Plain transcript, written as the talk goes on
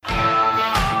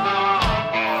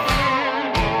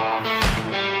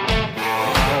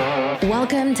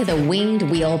Welcome to the Winged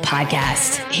Wheel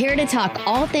Podcast. Here to talk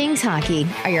all things hockey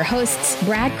are your hosts,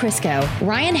 Brad Crisco,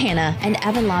 Ryan Hanna, and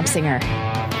Evan Lobsinger.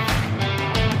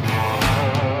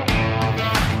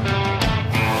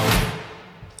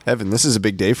 Evan, this is a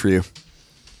big day for you.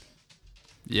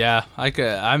 Yeah,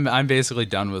 I'm basically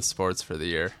done with sports for the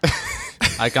year.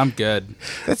 I'm good.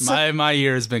 My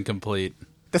year has been complete.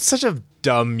 That's such a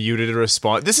dumb, muted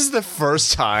response. This is the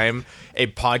first time a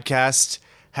podcast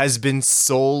has been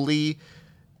solely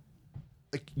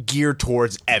geared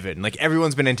towards Evan. Like,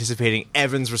 everyone's been anticipating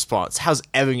Evan's response. How's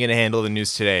Evan going to handle the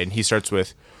news today? And he starts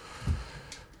with,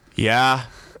 yeah.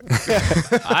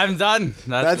 I'm done.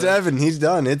 That's Evan. He's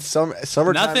done. It's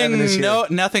summertime. Evan is here.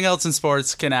 Nothing else in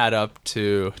sports can add up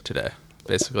to today,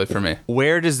 basically, for me.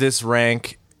 Where does this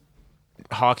rank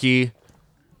hockey,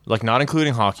 like not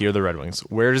including hockey or the Red Wings,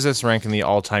 where does this rank in the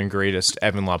all-time greatest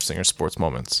Evan Lobsinger sports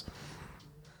moments?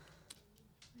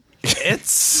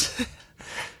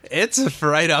 It's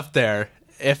right up there,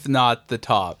 if not the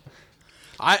top.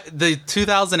 The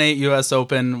 2008 U.S.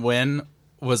 Open win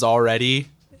was already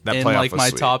in like my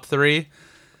top three.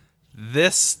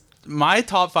 My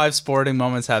top five sporting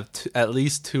moments have at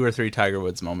least 2 or 3 Tiger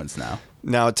Woods moments now.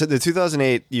 Now, to the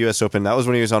 2008 U.S. Open, that was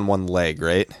when he was on one leg,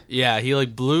 right? Yeah, he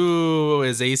blew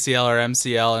his ACL or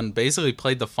MCL and basically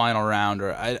played the final round,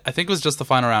 or I think it was just the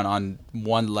final round on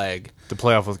one leg. The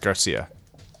playoff with Garcia.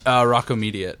 Rocco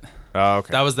Mediate. Oh,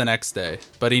 okay. That was the next day,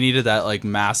 but he needed that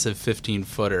massive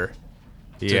 15-footer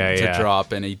to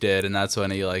drop, and he did, and that's when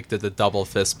he did the double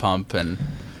fist pump, and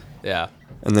yeah.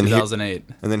 And then 2008.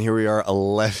 And then here we are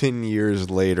 11 years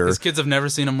later. His kids have never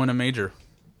seen him win a major.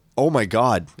 Oh my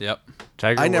God. Yep.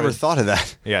 I never thought of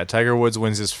that. Yeah, Tiger Woods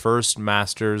wins his first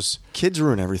Masters Kids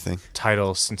ruin everything.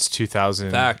 title since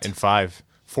 2005.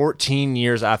 14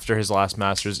 years after his last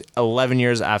Masters, 11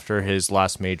 years after his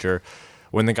last major,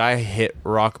 when the guy hit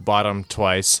rock bottom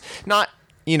twice. Not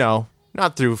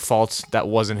through faults that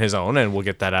wasn't his own, and we'll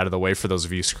get that out of the way for those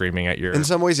of you screaming at your... In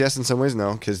some ways, yes. In some ways,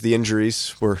 no, because the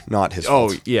injuries were not his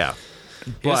fault. Oh, yeah.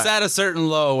 He was at a certain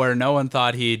low where no one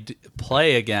thought he'd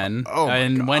play again. Oh my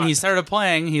God. When he started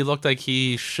playing, he looked like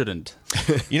he shouldn't.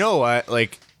 You know what?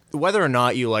 Whether or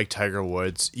not you like Tiger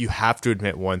Woods, you have to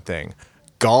admit one thing.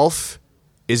 Golf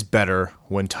is better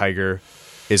when Tiger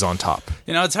is on top.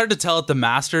 It's hard to tell at the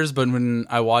Masters, but when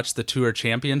I watched the Tour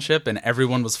Championship and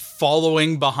everyone was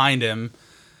following behind him,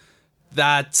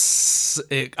 that's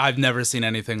it. I've never seen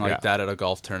anything like that at a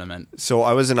golf tournament. So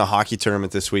I was in a hockey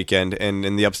tournament this weekend, and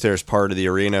in the upstairs part of the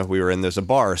arena there's a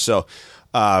bar. So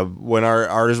when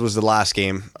ours was the last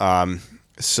game,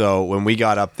 so when we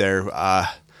got up there, I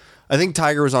think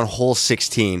Tiger was on hole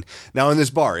 16. Now in this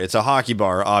bar, it's a hockey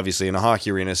bar, obviously, in a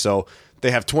hockey arena, so they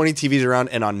have 20 TVs around,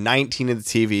 and on 19 of the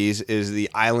TVs is the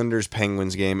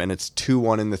Islanders-Penguins game, and it's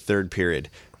 2-1 in the third period.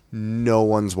 No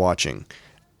one's watching.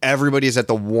 Everybody's at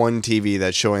the one TV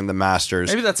that's showing the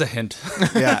Masters. Maybe that's a hint.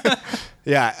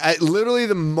 Yeah. Literally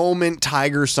the moment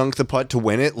Tiger sunk the putt to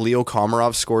win it, Leo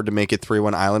Komarov scored to make it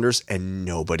 3-1 Islanders, and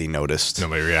nobody noticed.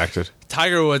 Nobody reacted.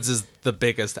 Tiger Woods is the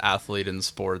biggest athlete in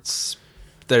sports.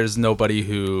 There's nobody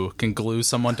who can glue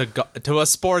someone to a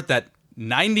sport that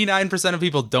 99% of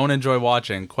people don't enjoy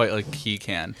watching quite like he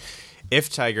can. If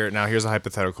Tiger, now here's a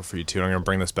hypothetical for you two, and I'm going to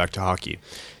bring this back to hockey.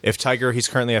 If Tiger, he's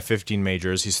currently at 15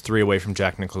 majors, he's 3 away from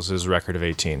Jack Nicklaus's record of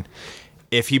 18.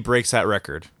 If he breaks that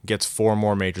record, gets 4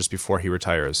 more majors before he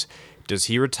retires, does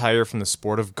he retire from the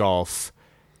sport of golf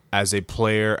as a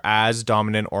player as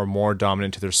dominant or more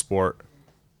dominant to their sport,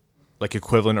 like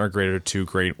equivalent or greater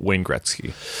to Wayne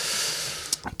Gretzky?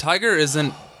 Tiger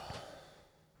isn't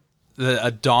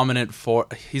a dominant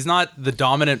he's not the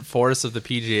dominant force of the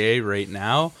PGA right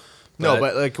now. No,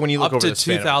 but when you look up over to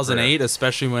 2008,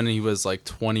 especially when he was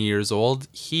 20 years old,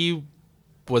 he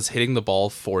was hitting the ball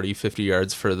 40, 50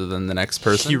 yards further than the next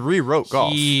person. He rewrote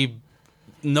golf.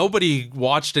 Nobody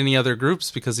watched any other groups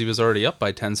because he was already up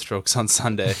by 10 strokes on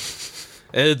Sunday.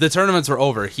 The tournaments were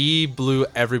over. He blew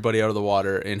everybody out of the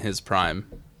water in his prime.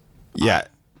 Yeah,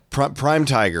 prime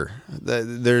Tiger.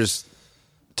 There's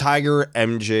Tiger,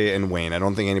 MJ, and Wayne. I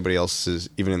don't think anybody else is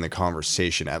even in the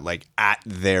conversation at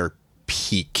their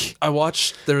peak.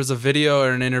 There was a video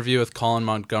or an interview with Colin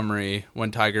Montgomery when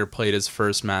Tiger played his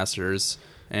first Masters.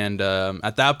 And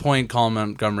at that point, Colin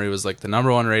Montgomery was the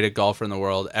number 1 rated golfer in the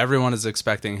world. Everyone is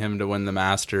expecting him to win the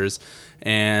Masters.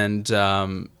 And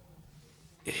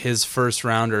his first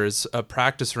rounders, a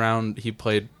practice round,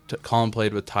 Colin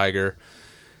played with Tiger.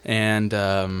 And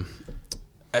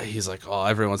he's like, oh,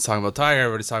 everyone's talking about Tiger.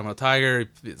 Everybody's talking about Tiger.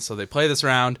 So they play this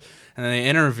round, and then they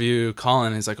interview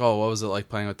Colin. He's like, oh, what was it like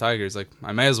playing with Tiger? He's like,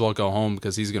 I may as well go home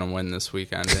because he's going to win this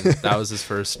weekend. And that was his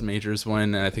first majors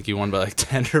win, and I think he won by like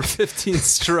 10 or 15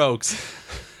 strokes.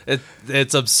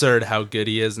 It's absurd how good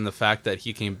he is, and the fact that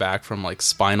he came back from like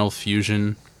spinal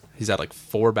fusion. He's had like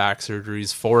 4 back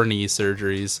surgeries, 4 knee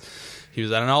surgeries. He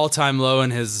was at an all-time low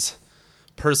in his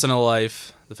personal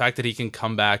life. The fact that he can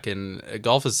come back, and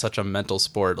golf is such a mental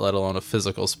sport, let alone a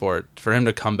physical sport, for him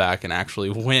to come back and actually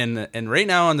win. And right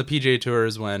now on the PGA Tour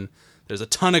is when there's a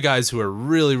ton of guys who are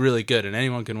really, really good, and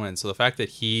anyone can win. So the fact that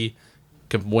he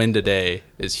could win today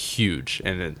is huge,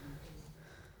 and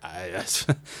it's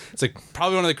like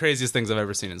probably one of the craziest things I've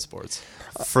ever seen in sports.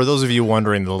 For those of you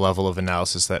wondering the level of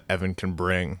analysis that Evan can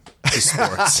bring to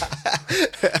sports,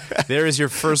 there is your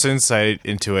first insight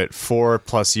into it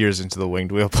 4+ years into the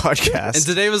Winged Wheel podcast. And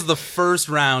today was the first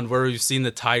round where we've seen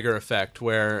the Tiger effect,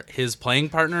 where his playing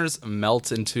partners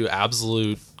melt into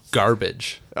absolute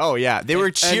garbage. Oh, yeah. They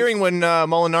were cheering when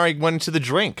Molinari went into the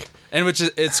drink. And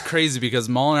it's crazy because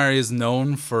Molinari is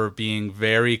known for being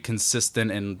very consistent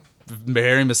and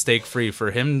very mistake-free.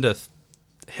 For him to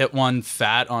hit one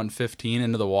fat on 15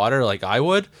 into the water like I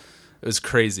would, it was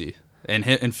crazy. And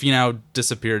Finau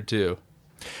disappeared too.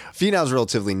 Finau's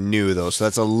relatively new though, so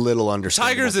that's a little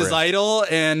understandable. Tiger's his idol,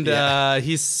 and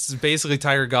he's basically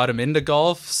Tiger got him into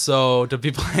golf. So to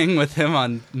be playing with him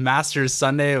on Masters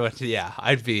Sunday,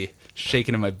 I'd be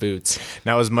shaking in my boots.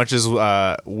 Now, as much as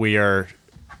we are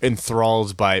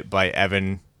enthralled by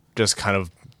Evan just kind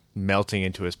of melting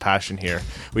into his passion here,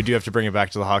 we do have to bring it back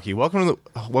to the hockey. Welcome to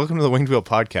the Winged Wheel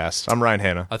podcast. I'm Ryan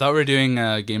Hanna. I thought we were doing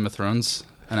Game of Thrones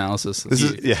analysis.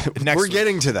 We're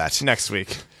getting to that next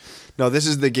week. No, this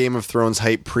is the Game of Thrones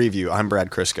hype preview. I'm Brad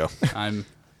Crisco.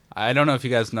 I don't know if you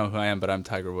guys know who I am, but I'm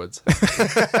Tiger Woods.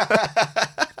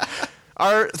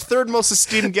 Our third most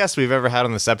esteemed guest we've ever had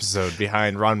on this episode,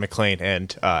 behind Ron McLean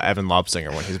and Evan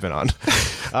Lobsinger when he's been on.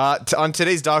 On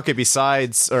today's docket, I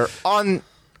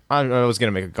was going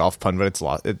to make a golf pun, but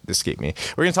it escaped me.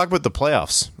 We're going to talk about the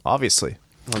playoffs, obviously.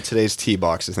 On today's tee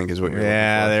box, I think is what you're looking for.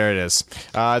 Yeah, there it is.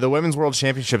 The Women's World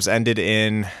Championships ended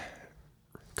in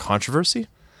controversy?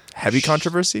 Heavy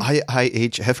controversy?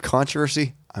 IHF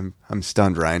controversy? I'm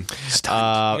stunned, Ryan.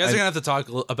 Stunned. You guys are going to have to talk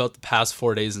about the past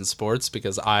 4 days in sports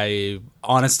because I,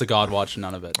 honest to God, watched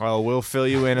none of it. Well, we'll fill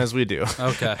you in as we do.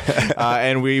 Okay.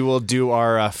 And we will do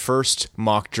our first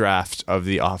mock draft of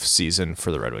the off season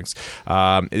for the Red Wings.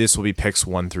 This will be picks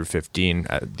 1 through 15,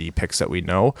 the picks that we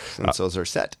know. Since those are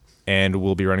set. And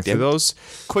we'll be running through those.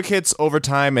 Quick hits,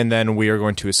 overtime, and then we are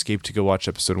going to escape to go watch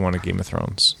episode 1 of Game of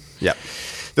Thrones. Yep.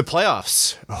 The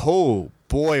playoffs. Oh,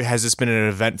 boy, has this been an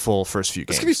eventful first few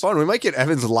games. It's going to be fun. We might get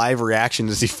Evan's live reaction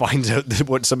as he finds out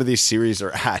what some of these series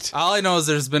are at. All I know is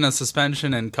there's been a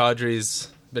suspension and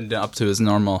Kadri's been up to his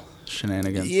normal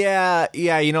shenanigans. Yeah,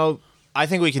 I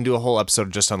think we can do a whole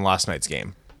episode just on last night's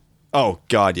game. Oh,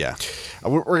 God, yeah.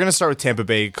 We're going to start with Tampa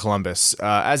Bay, Columbus.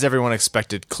 As everyone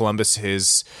expected, Columbus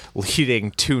is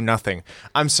leading 2-0.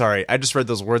 I'm sorry, I just read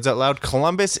those words out loud.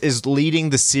 Columbus is leading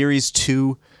the series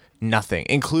 2-0,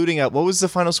 including what was the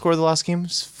final score of the last game?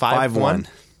 5-1.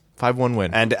 5-1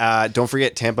 win. And don't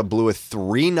forget, Tampa blew a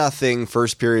 3-0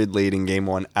 first period lead in game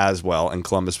 1 as well, and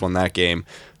Columbus won that game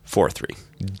 4-3.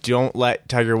 Don't let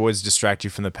Tiger Woods distract you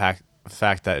from the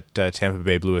fact that Tampa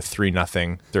Bay blew a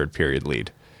 3-0 third period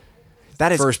lead.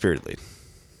 That is first period lead.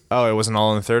 Oh, it wasn't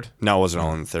all in the third? No, it wasn't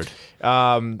all in the third.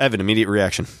 Evan, immediate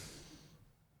reaction.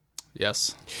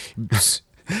 Yes.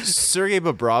 Sergei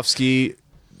Bobrovsky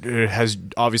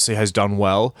has done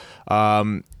well.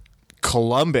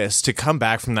 Columbus, to come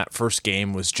back from that first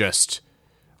game was just...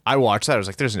 I watched that. I was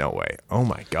like, there's no way. Oh,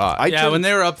 my God. When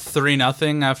they were up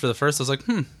 3-0 after the first, I was like,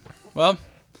 well,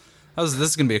 this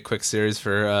is going to be a quick series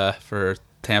for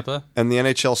Tampa. And the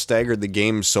NHL staggered the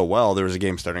games so well. There was a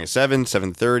game starting at 7,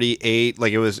 7:30, 8.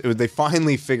 Like it was they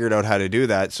finally figured out how to do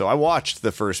that. So I watched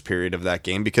the first period of that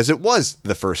game because it was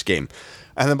the first game.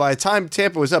 And then by the time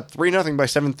Tampa was up 3-0 by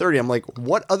 7:30, I'm like,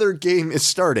 what other game is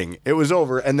starting? It was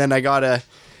over. And then I got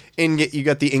you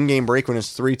got the in-game break when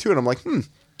it's 3-2, and I'm like,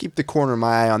 keep the corner of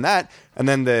my eye on that. And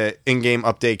then the in-game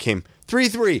update came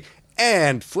 3-3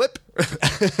 and flip.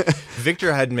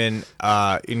 Victor Hedman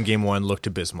in game 1 looked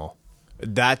abysmal.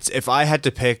 That's, if I had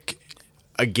to pick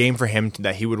a game for him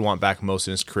that he would want back most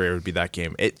in his career, it would be that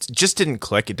game. It just didn't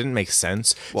click. It didn't make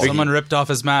sense. Well, someone ripped off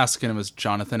his mask, and it was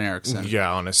Jonathan Ericsson.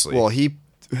 Yeah, honestly. Well,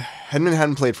 Hedman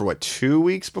hadn't played for 2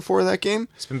 weeks before that game?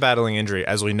 He's been battling injury,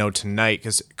 as we know tonight,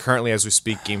 because currently, as we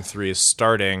speak, game 3 is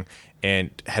starting,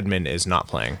 and Hedman is not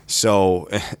playing. So,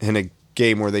 in a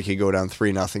game where they could go down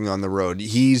 3-0 on the road,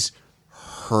 he's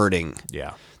hurting.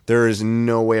 Yeah. There is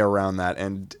no way around that.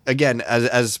 And again,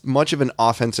 as much of an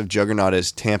offensive juggernaut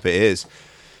as Tampa is,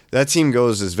 that team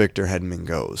goes as Victor Hedman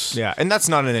goes. Yeah, and that's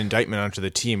not an indictment onto the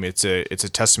team. It's a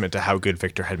testament to how good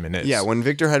Victor Hedman is. Yeah, when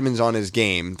Victor Hedman's on his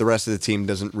game, the rest of the team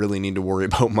doesn't really need to worry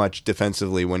about much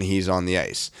defensively when he's on the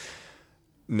ice.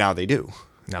 Now they do.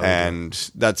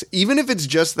 That's even if it's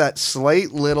just that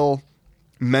slight little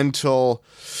mental,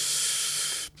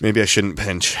 maybe I shouldn't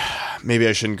pinch. Maybe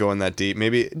I shouldn't go in that deep.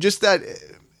 Maybe just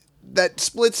that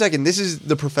split second. This is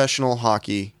the professional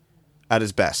hockey at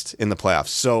its best in the playoffs.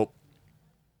 So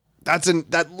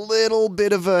that little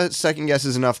bit of a second guess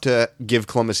is enough to give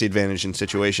Columbus the advantage in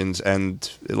situations, and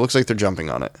it looks like they're jumping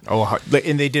on it. Oh,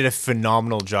 and they did a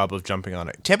phenomenal job of jumping on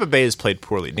it. Tampa Bay has played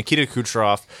poorly. Nikita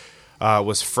Kucherov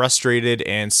was frustrated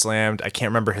and slammed. I can't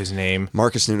remember his name.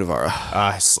 Marcus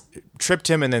Nunavara.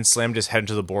 Tripped him and then slammed his head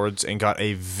into the boards and got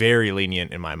a very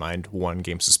lenient, in my mind,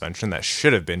 1-game suspension. That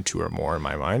should have been 2 or more, in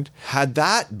my mind. Had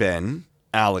that been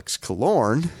Alex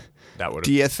Killorn,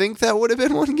 do you think that would have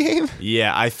been 1 game?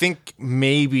 Yeah, I think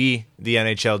maybe the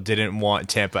NHL didn't want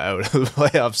Tampa out of the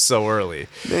playoffs so early.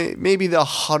 Maybe the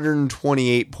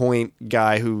 128-point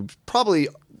guy who probably...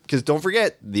 Because don't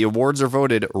forget, the awards are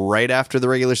voted right after the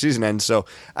regular season ends. So,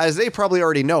 as they probably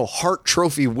already know, Hart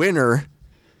Trophy winner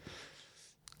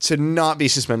to not be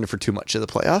suspended for too much of the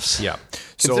playoffs. Yeah.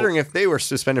 Considering if they were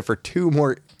suspended for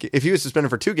if he was suspended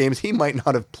for 2 games, he might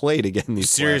not have played again these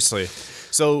seriously.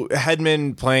 playoffs. So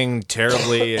Hedman playing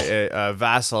terribly,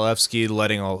 Vasilevsky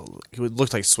it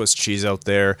looked like Swiss cheese out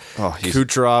there.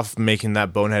 Kucherov making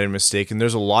that boneheaded mistake, and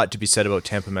there's a lot to be said about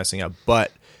Tampa messing up,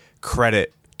 but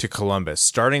credit to Columbus,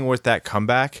 starting with that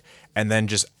comeback and then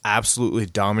just absolutely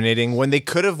dominating when they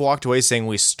could have walked away saying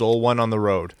we stole one on the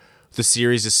road. The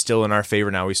series is still in our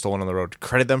favor now. We stole one on the road.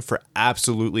 Credit them for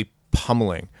absolutely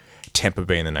pummeling Tampa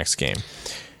Bay in the next game.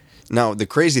 Now, the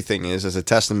crazy thing is, as a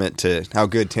testament to how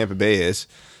good Tampa Bay is,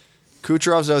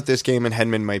 Kucherov's out this game and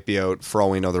Hedman might be out for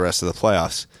all we know the rest of the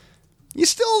playoffs. You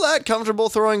still that comfortable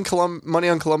throwing money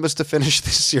on Columbus to finish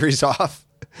this series off?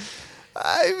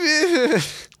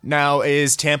 Now,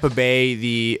 is Tampa Bay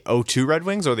the 0-2 Red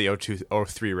Wings or the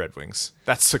 0-3 Red Wings?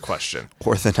 That's the question.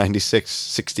 Or the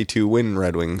 96-62 win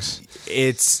Red Wings.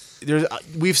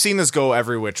 We've seen this go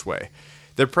every which way.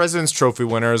 They're President's Trophy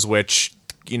winners, which,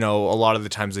 a lot of the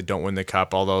times they don't win the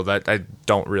cup, although that I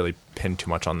don't really pin too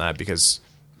much on that because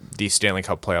the Stanley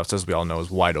Cup playoffs, as we all know,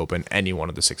 is wide open. Any one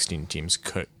of the 16 teams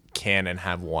can and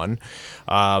have won.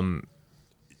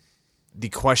 The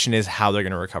question is how they're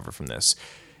going to recover from this.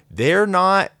 They're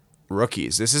not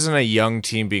rookies. This isn't a young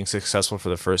team being successful for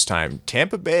the first time.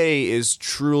 Tampa Bay is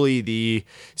truly the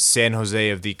San Jose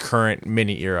of the current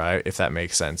mini era, if that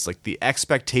makes sense. Like, the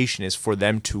expectation is for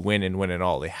them to win and win it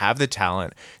all. They have the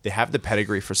talent. They have the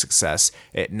pedigree for success.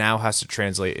 It now has to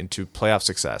translate into playoff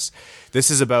success. This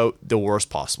is about the worst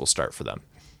possible start for them.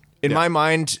 In my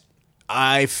mind,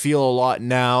 I feel a lot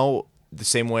now the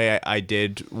same way I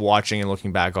did watching and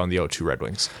looking back on the 0-2 Red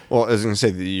Wings. Well, I was going to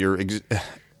say, your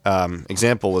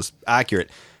example was accurate.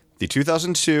 The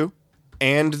 2002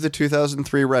 and the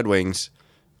 2003 Red Wings,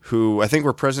 who I think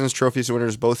were President's Trophies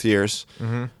winners both years.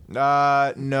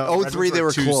 Mm-hmm. No. 03, they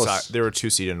were close. They were 2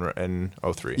 seed in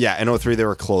 03. Yeah, in 03 they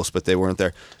were close, but they weren't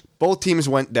there. Both teams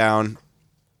went down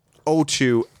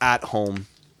 0-2 at home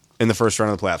in the first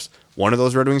round of the playoffs. One of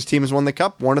those Red Wings teams won the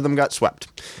cup. One of them got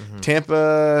swept. Mm-hmm.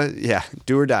 Tampa,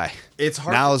 do or die. It's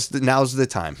hard. Now's the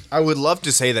time. I would love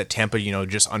to say that Tampa,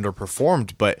 just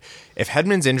underperformed, but if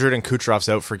Hedman's injured and Kucherov's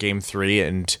out for Game 3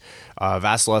 and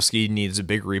Vasilevsky needs a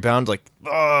big rebound,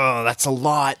 that's a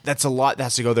lot. That's a lot that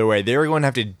has to go their way. They're going to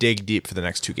have to dig deep for the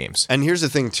next 2 games. And here's the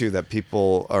thing, too, that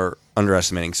people are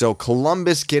underestimating. So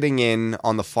Columbus getting in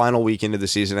on the final weekend of the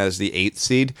season as the 8th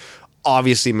seed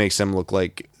obviously makes them look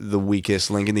like the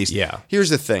weakest link in these. Yeah. Here's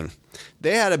the thing.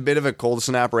 They had a bit of a cold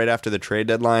snap right after the trade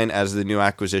deadline as the new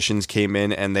acquisitions came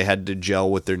in and they had to gel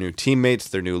with their new teammates,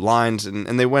 their new lines,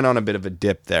 and they went on a bit of a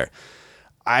dip there.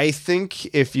 I think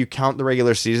if you count the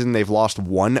regular season, they've lost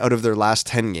 1 out of their last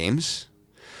 10 games.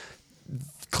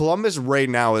 Columbus right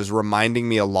now is reminding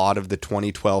me a lot of the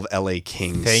 2012 LA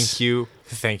Kings. Thank you.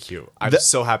 I'm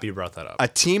so happy you brought that up. A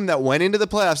team that went into the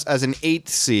playoffs as an 8th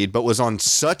seed, but was on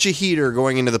such a heater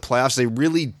going into the playoffs, they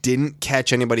really didn't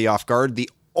catch anybody off guard. The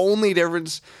only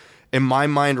difference in my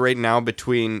mind right now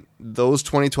between those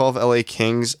 2012 LA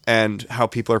Kings and how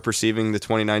people are perceiving the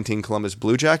 2019 Columbus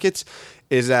Blue Jackets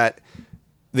is that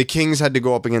the Kings had to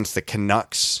go up against the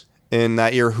Canucks in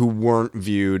that year, who weren't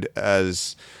viewed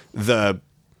as the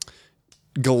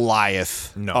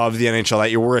Goliath of the NHL that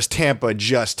year, whereas Tampa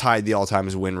just tied the all-time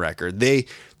win record.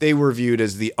 They were viewed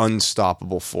as the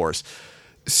unstoppable force.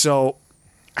 So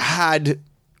had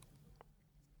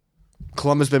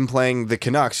Columbus been playing the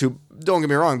Canucks, who, don't get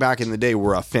me wrong, back in the day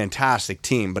were a fantastic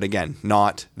team, but again,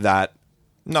 not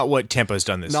what Tampa's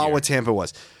done this year. Not what Tampa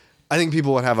was. I think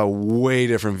people would have a way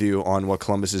different view on what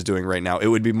Columbus is doing right now. It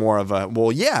would be more of a,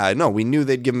 well, yeah, no, we knew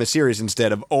they'd give them a series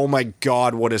instead of, oh my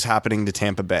God, what is happening to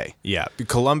Tampa Bay? Yeah,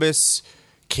 Columbus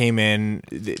came in,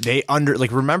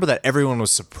 remember that everyone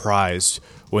was surprised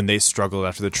when they struggled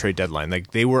after the trade deadline.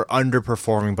 Like, they were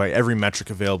underperforming by every metric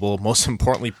available, most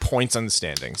importantly, points on the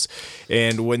standings.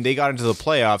 And when they got into the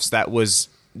playoffs, that was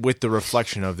with the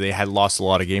reflection of they had lost a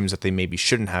lot of games that they maybe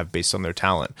shouldn't have based on their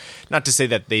talent. Not to say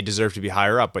that they deserve to be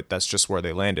higher up, but that's just where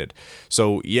they landed.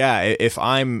 So, yeah, if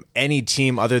I'm any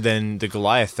team other than the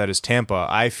Goliath that is Tampa,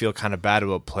 I feel kind of bad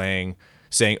about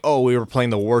saying, oh, we were playing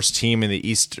the worst team in the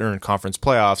Eastern Conference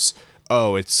playoffs.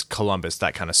 Oh, it's Columbus.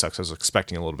 That kind of sucks. I was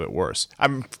expecting a little bit worse.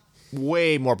 I'm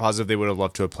way more positive they would have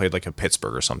loved to have played like a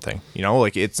Pittsburgh or something. You know,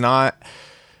 like, it's not...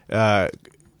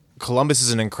 Columbus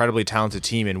is an incredibly talented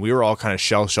team, and we were all kind of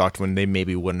shell-shocked when they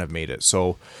maybe wouldn't have made it.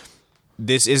 So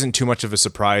this isn't too much of a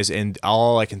surprise, and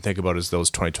all I can think about is those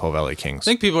 2012 LA Kings.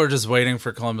 I think people are just waiting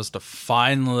for Columbus to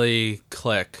finally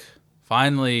click,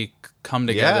 finally come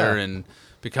together and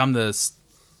become this,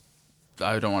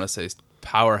 I don't want to say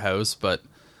powerhouse, but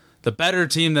the better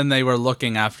team than they were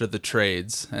looking after the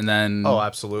trades. And then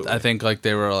absolutely. I think like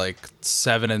they were like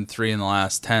 7-3 in the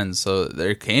last 10. So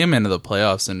they came into the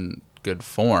playoffs in good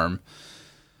form.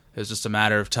 It was just a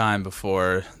matter of time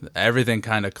before everything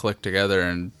kind of clicked together,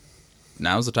 and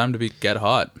now's the time to get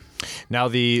hot. Now,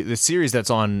 the series that's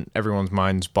on everyone's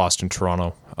mind is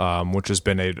Boston-Toronto, which has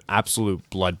been an absolute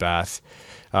bloodbath.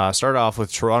 Started off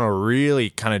with Toronto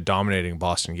really kind of dominating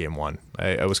Boston game one.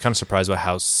 I was kind of surprised by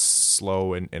how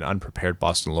slow and unprepared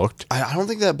Boston looked. I don't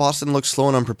think that Boston looked slow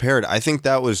and unprepared. I think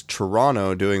that was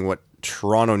Toronto doing what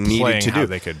Toronto needed to do.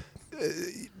 They could.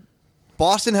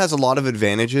 Boston has a lot of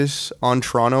advantages on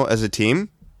Toronto as a team,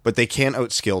 but they can't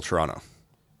outskill Toronto.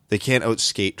 They can't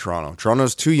outskate Toronto.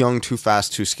 Toronto's too young, too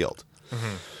fast, too skilled.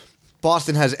 Mm-hmm.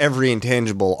 Boston has every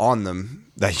intangible on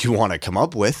them that you want to come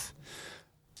up with,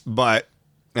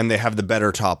 and they have the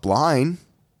better top line.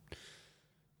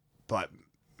 But,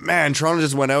 man, Toronto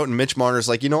just went out, and Mitch Marner's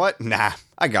like, you know what? Nah,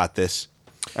 I got this.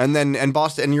 And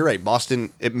Boston, and you're right,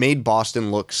 it made Boston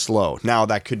look slow. Now,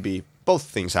 that could be both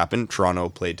things happened. Toronto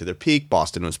played to their peak.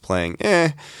 Boston was playing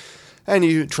and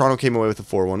Toronto came away with a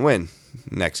 4-1 win.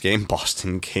 Next game,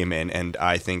 Boston came in and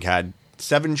I think had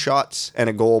 7 shots and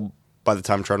a goal by the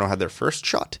time Toronto had their first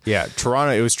shot. Yeah,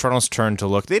 it was Toronto's turn to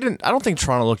look. I don't think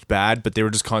Toronto looked bad, but they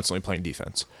were just constantly playing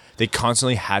defense. They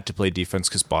constantly had to play defense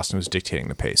because Boston was dictating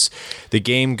the pace. The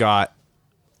game got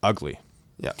ugly.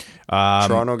 Yeah.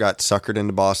 Toronto got suckered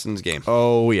into Boston's game.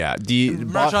 Oh, yeah.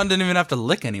 Marchand didn't even have to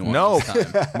lick anyone. No.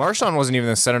 Marchand wasn't even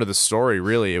the center of the story,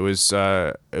 really. It was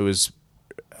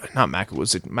not McAvoy.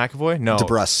 Was it McAvoy? No.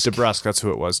 DeBrusk, that's who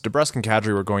it was. DeBrusk and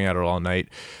Kadri were going at it all night.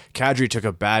 Kadri took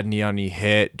a bad knee-on-knee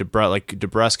hit.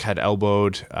 DeBrusk had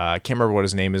elbowed. I can't remember what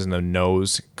his name is in the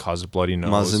nose. Caused a bloody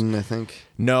nose. Muzzin, I think.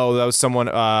 No, that was someone.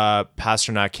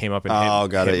 Pasternak came up and hit. Oh,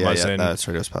 got it. Yeah, Muzzin. That's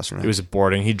right. It was Pasternak. It was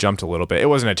boarding. He jumped a little bit. It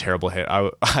wasn't a terrible hit.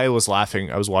 I was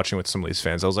laughing. I was watching with some Leafs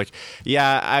fans. I was like,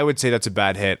 yeah, I would say that's a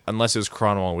bad hit, unless it was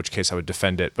Cronwall, in which case I would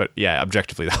defend it. But yeah,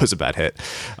 objectively, that was a bad hit.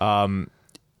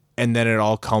 And then it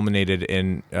all culminated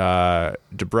in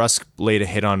DeBrusk laid a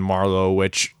hit on Marleau,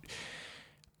 which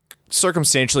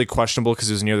circumstantially questionable because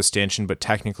it was near the stanchion, but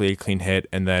technically a clean hit.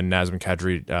 And then Nazem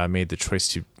Kadri made the choice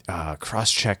to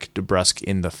cross-check DeBrusk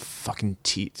in the fucking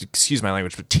teeth. Excuse my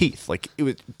language, but teeth. Like, it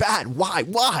was bad.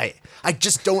 Why? I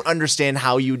just don't understand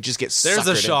how you would just get suckered into it.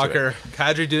 There's a shocker.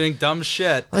 Kadri doing dumb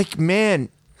shit. Like, man,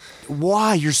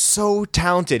 why? You're so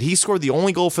talented. He scored the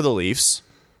only goal for the Leafs.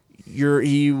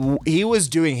 He was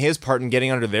doing his part in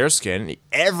getting under their skin.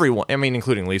 Everyone, I mean,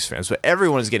 including Leafs fans, but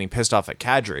everyone is getting pissed off at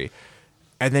Kadri.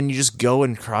 And then you just go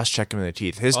and cross-check him in the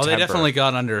teeth. His temper. They definitely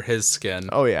got under his skin.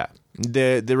 Oh, yeah.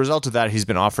 The result of that, he's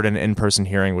been offered an in-person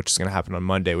hearing, which is going to happen on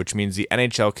Monday, which means the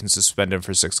NHL can suspend him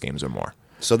for 6 games or more.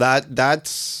 So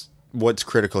that's what's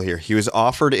critical here. He was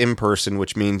offered in person,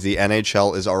 which means the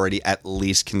NHL is already at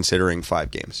least considering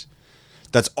 5 games.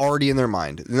 That's already in their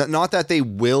mind. Not that they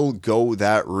will go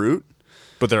that route,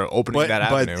 but they're opening that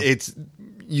avenue. But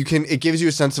it gives you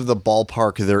a sense of the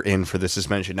ballpark they're in for the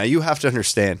suspension. Now you have to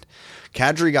understand,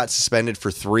 Kadri got suspended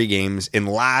for 3 games in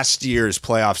last year's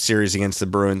playoff series against the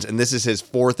Bruins, and this is his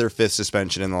 4th or 5th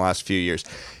suspension in the last few years.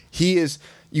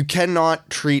 You cannot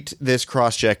treat this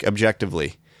cross-check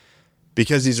objectively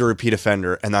because he's a repeat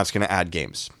offender, and that's going to add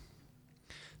games.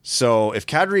 So if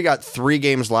Kadri got 3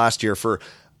 games last year for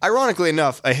Ironically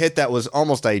enough, a hit that was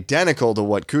almost identical to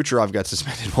what Kucherov got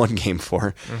suspended one game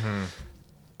for. Mm-hmm.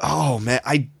 Oh man,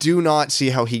 I do not see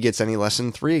how he gets any less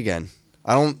than 3 again.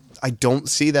 I don't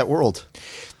see that world.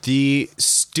 The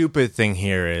stupid thing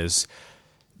here is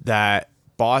that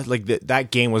that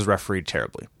game was refereed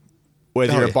terribly.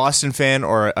 Whether you're a Boston fan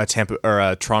or a Tampa or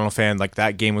a Toronto fan, like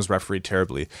that game was refereed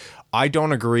terribly. I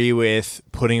don't agree with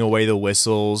putting away the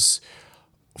whistles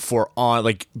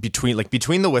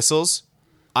between the whistles.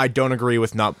 I don't agree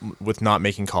with not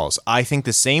making calls. I think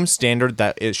the same standard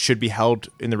that it should be held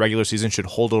in the regular season should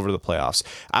hold over the playoffs.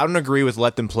 I don't agree with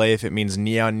let them play if it means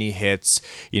knee-on-knee hits,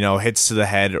 hits to the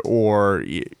head, or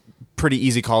pretty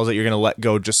easy calls that you're going to let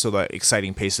go just so the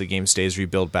exciting pace of the game stays,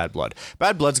 rebuild bad blood.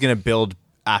 Bad blood's going to build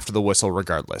after the whistle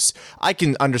regardless. I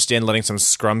can understand letting some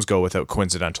scrums go without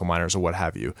coincidental minors or what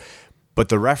have you, but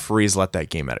the referees let that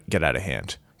game get out of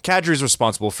hand. Kadri's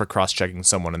responsible for cross-checking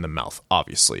someone in the mouth,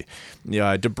 obviously.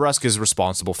 DeBrusk is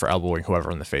responsible for elbowing whoever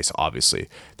in the face, obviously.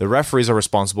 The referees are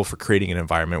responsible for creating an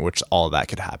environment which all of that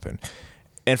could happen.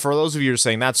 And for those of you who are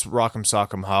saying that's rock'em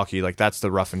sock'em hockey, like that's the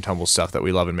rough and tumble stuff that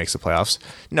we love and makes the playoffs.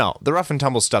 No, the rough and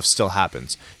tumble stuff still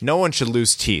happens. No one should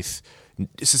lose teeth.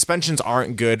 Suspensions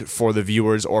aren't good for the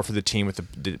viewers or for the team with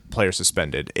the player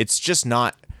suspended. It's just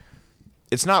not.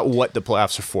 It's not what the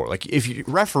playoffs are for. Like if you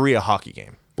referee a hockey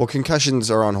game. Well,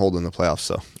 concussions are on hold in the playoffs,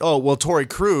 though. Oh well, Torrey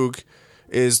Krug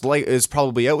is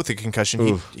probably out with a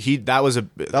concussion. That was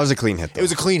a clean hit. Though. It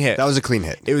was a clean hit. That was a clean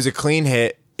hit. It was a clean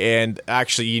hit. And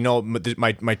actually,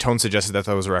 my tone suggested that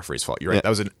was a referee's fault. You're right. Yeah. That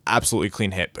was an absolutely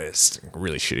clean hit, but it's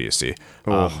really shitty to see.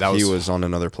 He was on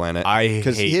another planet.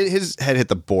 Because his head hit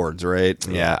the boards, right?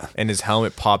 Yeah. And his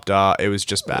helmet popped off. It was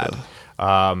just bad.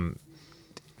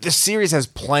 This series has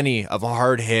plenty of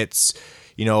hard hits,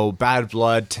 bad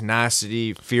blood,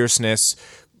 tenacity, fierceness,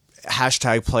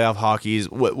 hashtag playoff hockeys.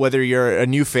 Whether you're a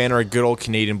new fan or a good old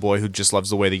Canadian boy who just loves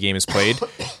the way the game is played,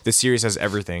 this series has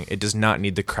everything. It does not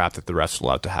need the crap that the refs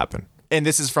allowed to happen. And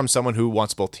this is from someone who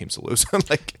wants both teams to lose.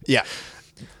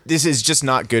 This is just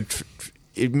not good.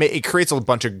 It creates a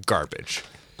bunch of garbage.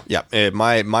 Yeah,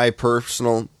 my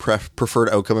personal preferred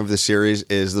outcome of this series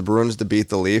is the Bruins to beat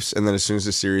the Leafs, and then as soon as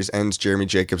the series ends, Jeremy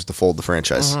Jacobs to fold the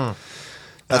franchise. Mm-hmm.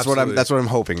 That's what I'm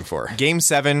hoping for. Game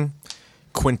 7,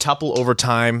 quintuple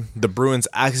overtime. The Bruins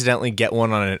accidentally get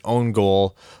one on an own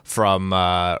goal from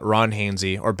Ron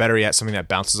Hainsey, or better yet, something that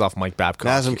bounces off Mike Babcock.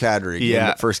 Nazem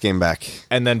Kadri, first game back,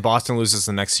 and then Boston loses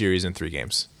the next series in 3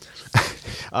 games.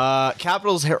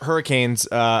 Capitals, Hurricanes.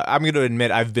 I'm going to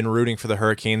admit I've been rooting for the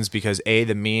Hurricanes because A,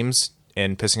 the memes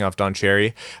and pissing off Don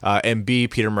Cherry, and B,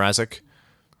 Peter Mrazek,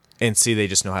 and C, they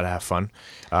just know how to have fun.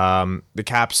 The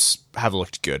Caps have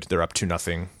looked good. They're up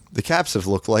 2-0. The Caps have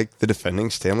looked like the defending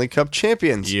Stanley Cup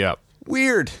champions. Yep.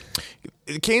 Weird.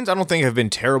 The Canes, I don't think, have been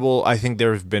terrible. I think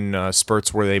there have been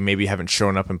spurts where they maybe haven't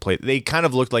shown up and played. They kind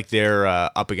of look like they're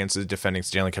up against the defending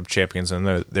Stanley Cup champions, and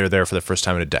they're there for the first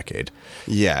time in a decade.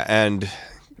 Yeah, and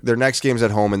their next game's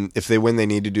at home, and if they win, they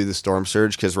need to do the Storm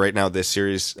Surge, because right now this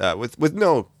series, with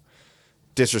no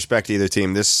disrespect to either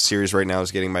team, this series right now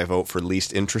is getting my vote for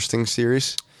least interesting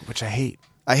series. Which I hate.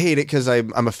 I hate it because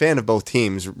I'm a fan of both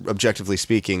teams, objectively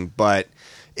speaking, but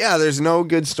yeah, there's no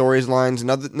good storylines.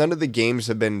 None of the games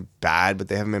have been bad, but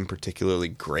they haven't been particularly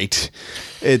great.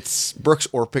 It's Brooks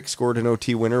Orpik scored an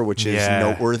OT winner, which is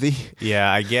noteworthy. Yeah,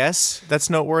 I guess that's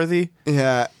noteworthy.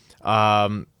 Yeah.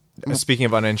 Speaking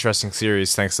of uninteresting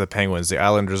series, thanks to the Penguins, the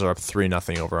Islanders are up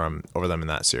 3-0 over them in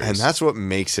that series. And that's what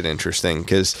makes it interesting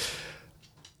because,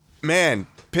 man,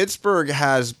 Pittsburgh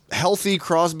has healthy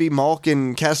Crosby,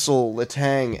 Malkin, Kessel,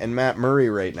 Letang, and Matt Murray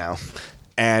right now.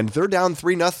 And they're down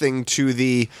 3-0 to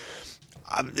the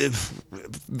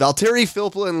Valtteri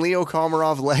Filppula and Leo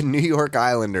Komarov-led New York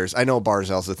Islanders. I know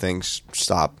Barzal's a thing.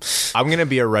 Stop. I'm going to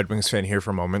be a Red Wings fan here for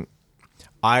a moment.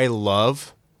 I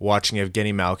love watching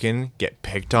Evgeny Malkin get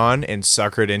picked on and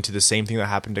suckered into the same thing that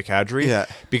happened to Kadri. Yeah.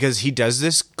 Because he does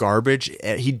this garbage.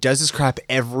 He does this crap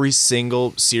every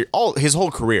single series, his whole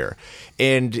career.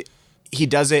 And he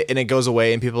does it and it goes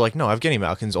away and people are like, no, Evgeny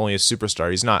Malkin's only a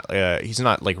superstar. He's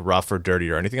not like rough or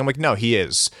dirty or anything. I'm like, no, he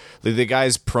is. The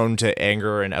guy's prone to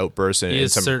anger and outbursts. And he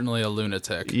is certainly a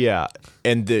lunatic. Yeah.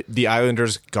 And the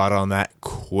Islanders got on that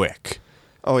quick.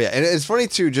 Oh, yeah. And it's funny,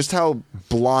 too, just how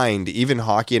blind even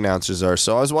hockey announcers are.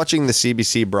 So I was watching the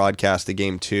CBC broadcast of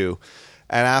Game 2,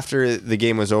 and after the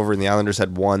game was over and the Islanders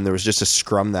had won, there was just a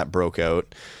scrum that broke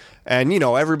out. And,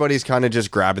 everybody's kind of just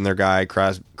grabbing their guy.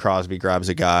 Crosby grabs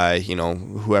a guy,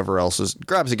 whoever else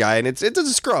grabs a guy, and it's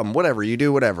a scrum. Whatever. You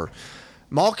do whatever.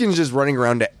 Malkin's just running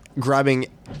around grabbing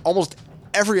almost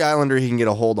every Islander he can get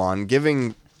a hold on,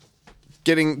 giving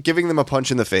giving them a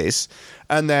punch in the face,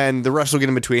 and then the refs will get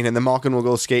in between, and then Malkin will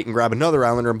go skate and grab another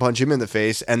Islander and punch him in the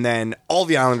face, and then all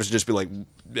the Islanders would just be like,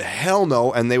 hell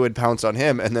no, and they would pounce on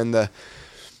him, and then the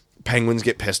Penguins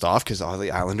get pissed off because all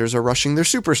the Islanders are rushing their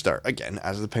superstar. Again,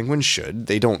 as the Penguins should.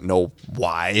 They don't know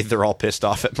why they're all pissed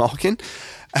off at Malkin.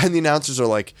 And the announcers are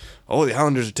like, oh, the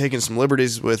Islanders are taking some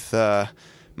liberties with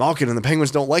Malkin and the Penguins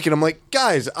don't like it. I'm like,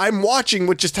 guys, I'm watching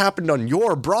what just happened on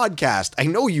your broadcast. I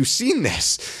know you've seen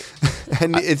this.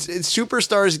 And it's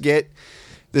superstars get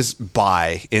this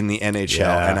bye in the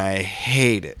NHL, and I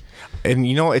hate it. And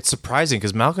it's surprising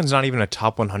because Malkin's not even a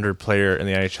top 100 player in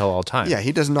the NHL all time. Yeah,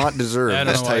 he does not deserve I don't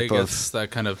this know why he type of gets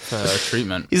that kind of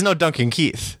treatment. He's no Duncan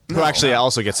Keith, who actually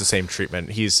also gets the same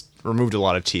treatment. He's removed a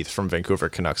lot of teeth from Vancouver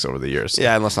Canucks over the years.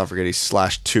 Yeah, and let's not forget he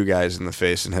slashed 2 guys in the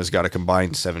face and has got a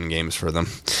combined 7 games for them.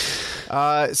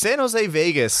 San Jose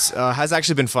Vegas has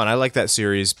actually been fun. I like that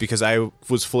series because I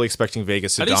was fully expecting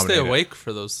Vegas to How do you dominate. stay awake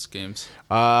for those games?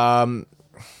 Playoff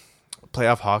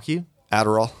hockey?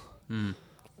 Adderall.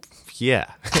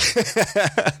 Yeah.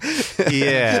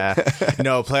 Yeah.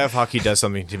 No, playoff hockey does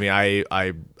something to me.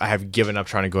 I have given up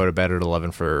trying to go to bed at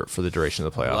 11 for the duration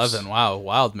of the playoffs. 11. Wow,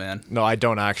 wild man. No, I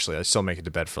don't actually. I still make it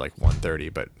to bed for like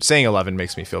 1:30, but saying 11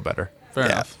 makes me feel better. Fair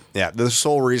enough. Yeah, the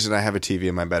sole reason I have a TV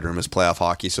in my bedroom is playoff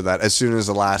hockey, so that as soon as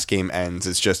the last game ends,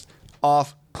 it's just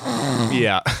off.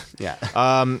 Yeah. Yeah.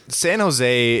 San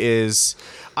Jose is...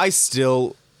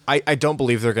 I don't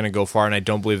believe they're going to go far, and I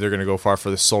don't believe they're going to go far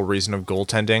for the sole reason of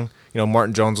goaltending.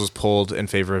 Martin Jones was pulled in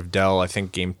favor of Dell, I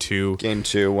think, game 2. Game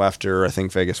 2 after, I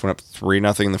think, Vegas went up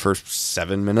 3-0 in the first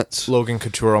 7 minutes. Logan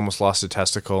Couture almost lost a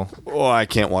testicle. Oh, I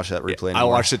can't watch that replay anymore. I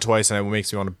watched it twice, and it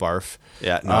makes me want to barf.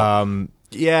 Yeah, no.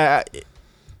 Yeah,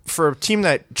 for a team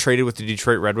that traded with the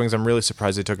Detroit Red Wings, I'm really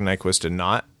surprised they took Nyquist and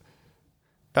not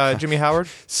Jimmy Howard.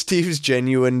 Steve's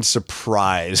genuine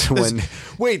surprise when...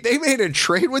 Wait, they made a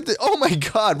trade with the... Oh, my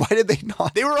God, why did they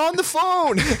not? They were on the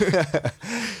phone!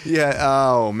 Yeah,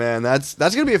 oh, man, that's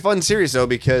going to be a fun series, though,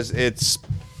 because it's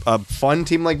a fun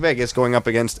team like Vegas going up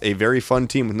against a very fun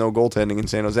team with no goaltending in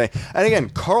San Jose. And again,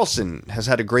 Carlson has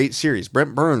had a great series.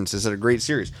 Brent Burns has had a great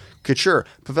series. Couture,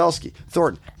 Pavelski,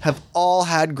 Thornton have all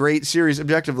had great series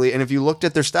objectively, and if you looked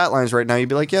at their stat lines right now, you'd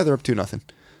be like, yeah, they're up 2-0.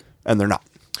 And they're not.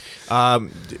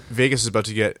 Vegas is about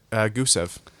to get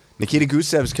Gusev. Nikita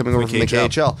Gusev's coming over from the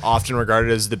KHL. Often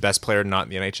regarded as the best player not in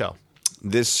the NHL.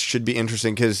 This should be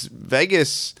interesting because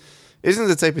Vegas isn't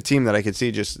the type of team that I could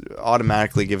see just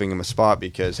automatically giving him a spot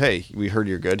because, hey, we heard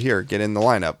you're good. Here, get in the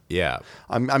lineup. Yeah.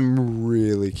 I'm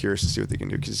really curious to see what they can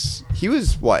do because he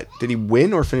was, what? Did he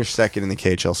win or finish second in the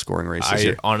KHL scoring race this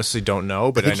year? I honestly don't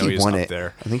know, but I know he's up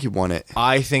there. I think he won it.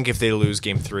 I think if they lose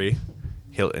game 3,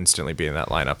 he'll instantly be in that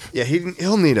lineup. Yeah,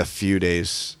 he'll need a few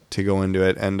days to go into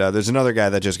it. And there's another guy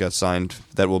that just got signed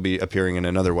that will be appearing in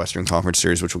another Western Conference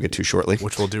series, which we'll get to shortly.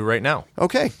 Which we'll do right now.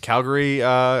 Okay. Calgary,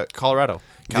 Colorado.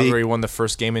 Calgary won the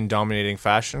first game in dominating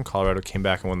fashion. Colorado came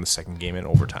back and won the second game in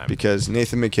overtime. Because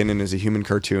Nathan McKinnon is a human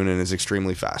cartoon and is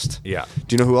extremely fast. Yeah.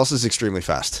 Do you know who else is extremely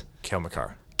fast? Cale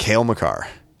Makar. Cale Makar.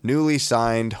 Newly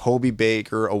signed Hobey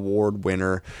Baker Award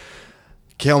winner.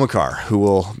 Cale Makar, who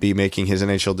will be making his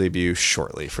NHL debut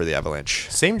shortly for the Avalanche.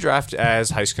 Same draft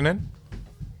as Heiskanen.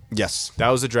 Yes. That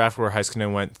was a draft where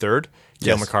Heiskanen went 3rd.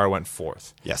 Cale Makar went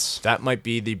 4th. Yes. That might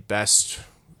be the best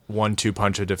 1-2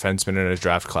 punch of defenseman in a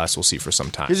draft class we'll see for some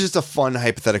time. Here's just a fun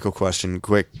hypothetical question.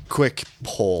 Quick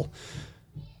poll.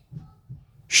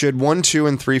 Should 1, 2,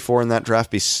 and 3, 4 in that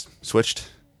draft be switched?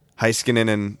 Heiskanen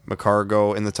and Makar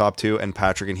go in the top 2, and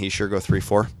Patrick and Hischier go 3,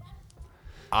 4?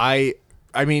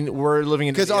 I mean, we're living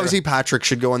in... Because obviously Patrick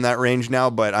should go in that range now,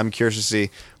 but I'm curious to see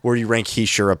where you rank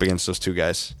Hischier up against those two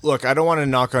guys. Look, I don't want to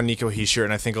knock on Nico Hischier,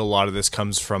 and I think a lot of this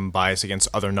comes from bias against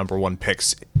other number 1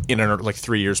 picks in like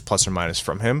 3 years plus or minus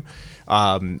from him,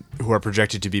 who are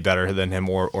projected to be better than him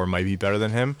or might be better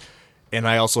than him. And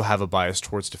I also have a bias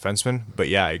towards defensemen, but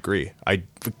yeah, I agree. I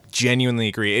genuinely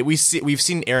agree. We've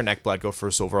seen Aaron Ekblad go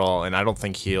first overall, and I don't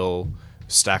think he'll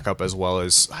stack up as well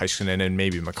as Heiskanen and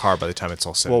maybe Makar by the time it's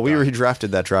all said. Well, we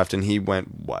redrafted that draft, and he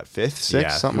went, what, 5th,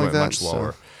 6th, something like that? Much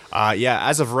lower. Yeah,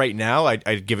 as of right now,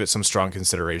 I'd give it some strong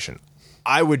consideration.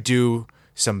 I would do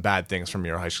some bad things from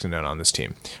Miro Heiskanen on this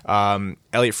team.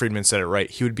 Elliot Friedman said it right.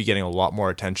 He would be getting a lot more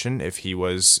attention if he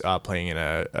was playing in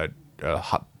a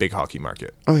big hockey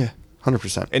market. Oh, yeah.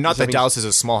 100%. And not that Dallas is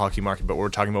a small hockey market, but we're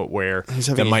talking about where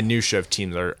the minutia of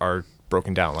teams are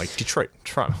broken down, like Detroit,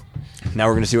 Toronto. Now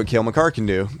we're going to see what Cale Makar can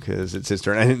do, because it's his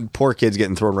turn. And poor kid's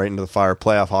getting thrown right into the fire.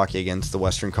 Playoff hockey against the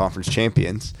Western Conference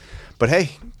champions. But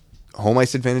hey, home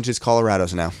ice advantage is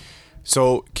Colorado's now.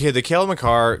 So the Cale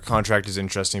Makar contract is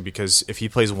interesting because if he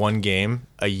plays one game,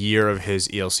 a year of his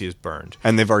ELC is burned.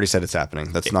 And they've already said it's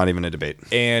happening. That's not even a debate.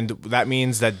 And that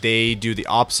means that they do the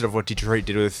opposite of what Detroit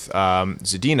did with Philip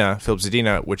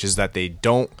Zadina, which is that they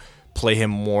don't play him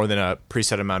more than a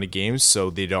preset amount of games, so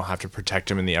they don't have to protect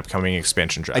him in the upcoming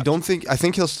expansion draft. I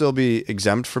think he'll still be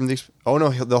exempt from these. Oh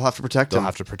no, they'll have to protect him. They'll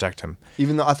have to protect him.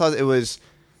 Even though I thought it was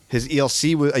his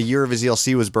ELC, a year of his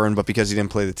ELC was burned, but because he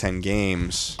didn't play the 10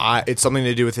 games. It's something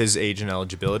to do with his age and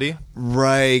eligibility.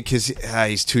 Right, because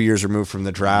he's 2 years removed from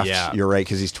the draft. Yeah. You're right,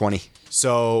 because he's 20.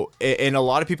 So, and a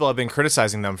lot of people have been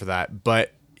criticizing them for that,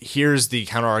 but here's the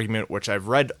counter argument, which I've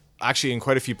read actually in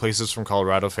quite a few places from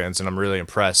Colorado fans, and I'm really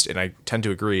impressed, and I tend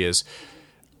to agree, is,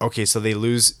 okay, so they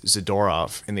lose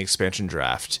Zadorov in the expansion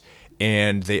draft,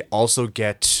 and they also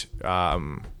get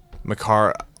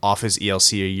Makar off his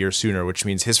ELC a year sooner, which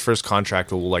means his first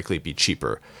contract will likely be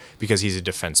cheaper because he's a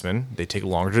defenseman. They take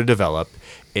longer to develop,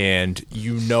 and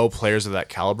players of that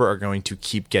caliber are going to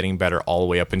keep getting better all the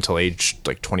way up until age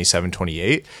like 27,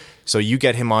 28. So you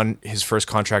get him on his first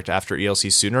contract after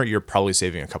ELC sooner, you're probably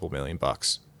saving a couple $1 million.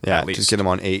 Yeah, at least. just get him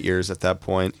on 8 years at that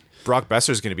point. Brock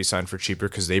Besser is going to be signed for cheaper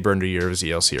because they burned a year of his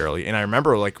ELC early. And I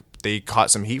remember they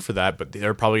caught some heat for that, but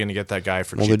they're probably going to get that guy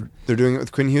for cheaper. They're doing it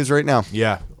with Quinn Hughes right now.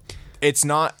 Yeah. It's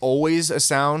not always a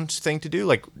sound thing to do.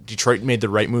 Like, Detroit made the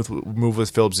right move with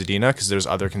Philip Zadina because there's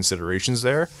other considerations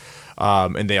there.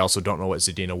 And they also don't know what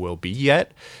Zadina will be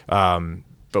yet.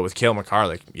 But with Cale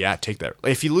Makar, take that.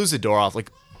 If you lose Zadorov,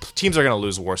 teams are going to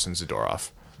lose worse than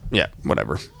Zadorov. Yeah,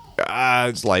 whatever.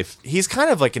 It's life. He's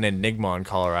kind of like an enigma in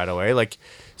Colorado, eh?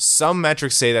 Some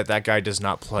metrics say that guy does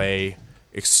not play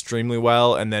extremely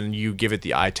well, and then you give it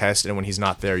the eye test, and when he's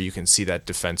not there, you can see that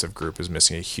defensive group is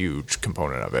missing a huge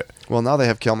component of it. Well, now they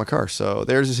have Cale Makar, so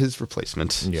there's his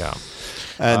replacement. Yeah.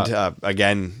 And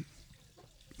again,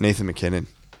 Nathan MacKinnon,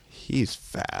 he's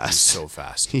fast. He's so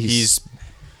fast.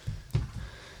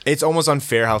 It's almost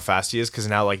unfair how fast he is, because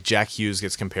now Jack Hughes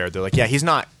gets compared. They're like, yeah,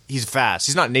 he's fast.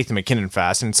 He's not Nathan MacKinnon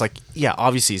fast. And it's like, yeah,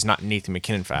 obviously he's not Nathan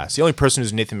MacKinnon fast. The only person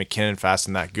who's Nathan MacKinnon fast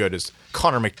and that good is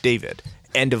Connor McDavid.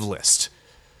 End of list.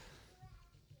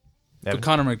 But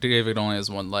Connor McDavid only has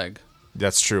one leg.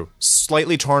 That's true.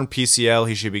 Slightly torn PCL.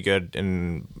 He should be good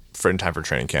in time for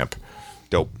training camp.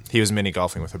 Dope. He was mini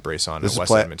golfing with a brace on at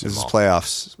West Edmonton This Mall. is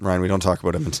playoffs, Ryan. We don't talk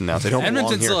about Edmonton now. They don't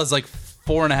Edmonton belong still here. has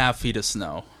 4.5 feet of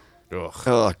snow. Ugh.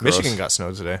 Ugh, gross. Michigan got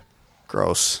snowed today.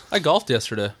 Gross. I golfed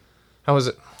yesterday. How was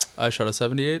it? I shot a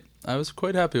 78. I was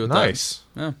quite happy with Nice.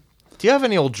 that. Yeah. Do you have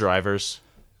any old drivers?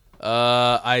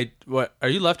 Are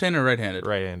you left-handed or right-handed?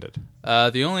 Right-handed.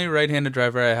 The only right-handed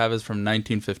driver I have is from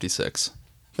 1956.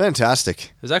 Fantastic.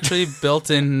 It was actually built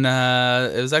in.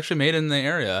 It was actually made in the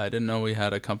area. I didn't know we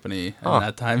had a company in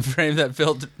that time frame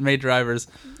that made drivers.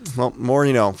 Well, more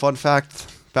you know. Fun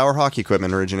fact: Bauer Hockey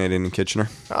Equipment originated in Kitchener.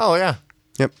 Oh, yeah.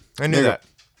 Yep. I knew that.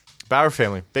 Bauer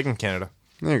family. Big in Canada.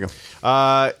 There you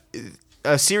go.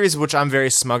 A series which I'm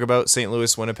very smug about, St.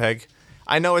 Louis, Winnipeg.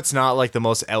 I know it's not the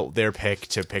most out there pick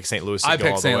to pick St. Louis to I go picked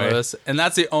all the St. way. Louis, and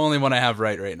that's the only one I have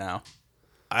right now.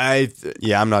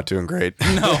 I'm not doing great.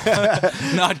 No,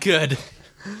 not good.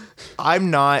 I'm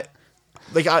not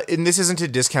and this isn't to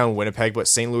discount Winnipeg, but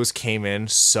St. Louis came in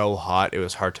so hot it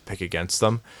was hard to pick against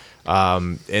them,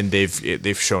 and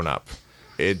they've shown up.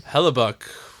 Hellebuck,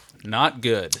 not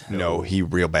good. No, he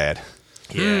real bad.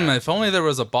 If only there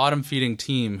was a bottom-feeding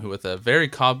team with a very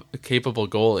capable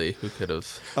goalie who could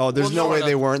have. Oh, there's no way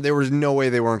they weren't. There was no way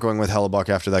they weren't going with Hellebuck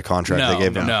after that contract they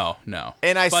gave him. No.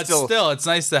 And but still, it's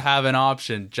nice to have an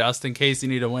option just in case you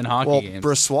need to win hockey Well, games.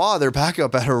 Brossoit, their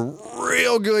backup, had a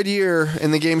real good year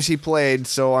in the games he played.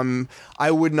 So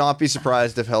I would not be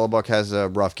surprised if Hellebuck has a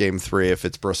rough game 3 if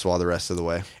it's Brossoit the rest of the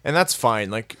way. And that's fine.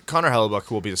 Connor Hellebuck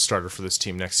will be the starter for this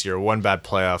team next year. One bad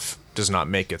playoff does not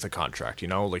make it the contract,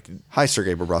 Hi,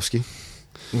 Sergei Bobrovsky.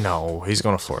 No, he's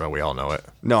going to Florida. We all know it.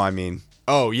 No, I mean,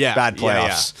 Oh, yeah. bad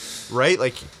playoffs. Yeah. Right?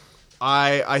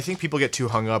 I think people get too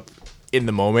hung up in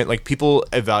the moment. People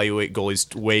evaluate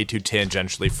goalies way too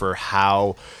tangentially for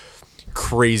how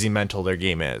crazy mental their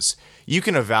game is. You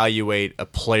can evaluate a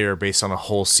player based on a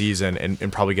whole season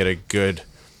and probably get a good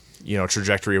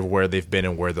trajectory of where they've been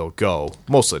and where they'll go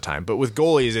most of the time. But with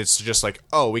goalies, it's just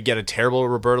we get a terrible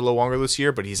Roberto Luongo this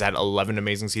year, but he's had 11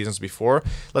 amazing seasons before.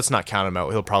 Let's not count him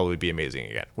out. He'll probably be amazing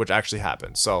again, which actually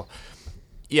happens. So,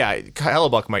 yeah,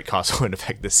 Hellebuck might cost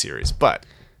Winnipeg this series, but...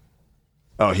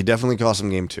 Oh, he definitely cost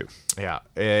him game 2. Yeah,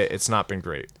 it's not been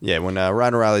great. Yeah, when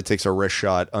Ryan O'Reilly takes a wrist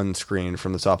shot unscreened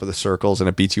from the top of the circles and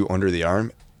it beats you under the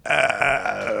arm,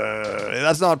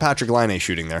 that's not Patrick Laine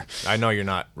shooting there. I know you're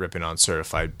not ripping on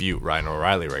certified Butte Ryan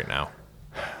O'Reilly right now.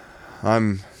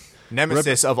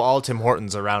 nemesis of all Tim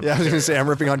Hortons around. Yeah, I was going to say, I'm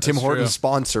ripping on Tim Hortons' true.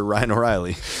 sponsor, Ryan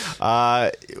O'Reilly.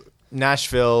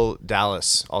 Nashville,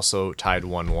 Dallas also tied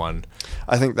 1-1.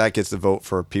 I think that gets the vote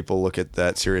for people look at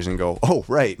that series and go, oh,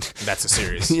 right. That's a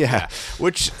series. Yeah.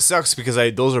 Which sucks because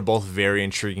those are both very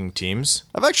intriguing teams.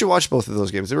 I've actually watched both of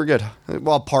those games. They were good.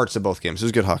 Well, parts of both games. It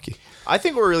was good hockey. I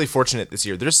think we're really fortunate this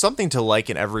year. There's something to like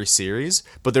in every series,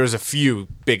 but there's a few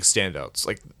big standouts.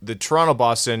 Like the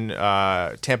Toronto-Boston,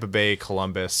 Tampa Bay,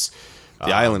 Columbus.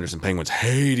 The Islanders and Penguins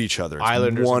hate each other. It's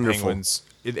Islanders wonderful. and Penguins.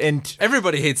 And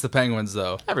Everybody hates the Penguins,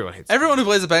 though. everyone hates them. Everyone who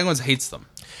plays the Penguins hates them.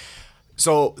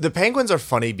 So the Penguins are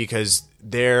funny because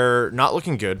they're not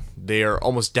looking good. They are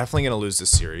almost definitely going to lose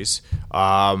this series.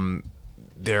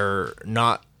 They're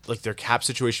not like their cap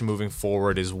situation moving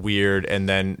forward is weird, and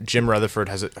then Jim Rutherford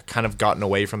has kind of gotten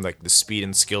away from like the speed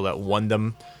and skill that won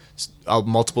them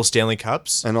multiple Stanley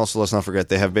Cups. And also, let's not forget,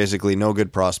 they have basically no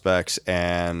good prospects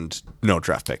and no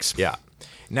draft picks. Yeah.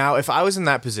 Now, if I was in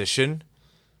that position,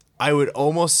 I would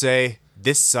almost say,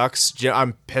 this sucks.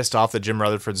 I'm pissed off that Jim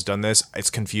Rutherford's done this. It's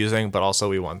confusing, but also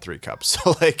we won 3 cups.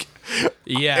 So, like,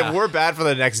 Yeah. if we're bad for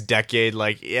the next decade,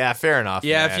 like, yeah, fair enough.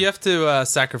 Yeah, man. if you have to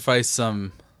sacrifice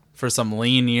for some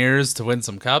lean years to win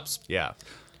some cups, Yeah.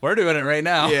 we're doing it right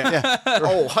now. Yeah.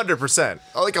 Oh, 100%.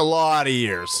 Like a lot of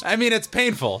years. I mean, it's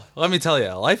painful. Let me tell you,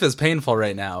 life is painful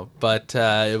right now, but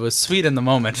it was sweet in the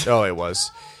moment. Oh, it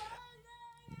was.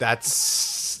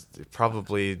 That's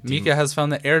probably... Mika has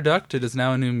found the air duct. It is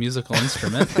now a new musical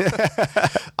instrument.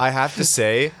 I have to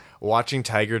say, watching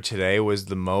Tiger today was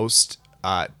the most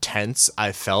tense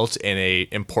I felt in a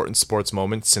important sports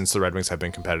moment since the Red Wings have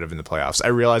been competitive in the playoffs. I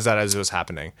realized that as it was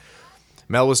happening.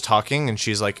 Mel was talking, and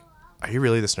she's like, "Are you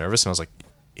really this nervous?" And I was like,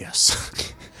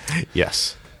 "Yes."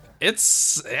 Yes.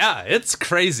 It's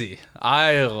crazy.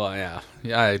 I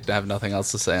have nothing else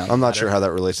to say on I'm not sure how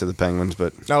that relates to the Penguins,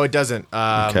 but No, it doesn't.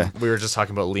 Okay. We were just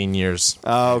talking about lean years.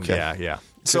 Oh, okay. Yeah.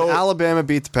 so Alabama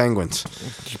beat the Penguins.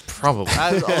 Probably.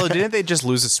 Although, didn't they just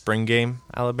lose a spring game,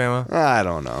 Alabama? I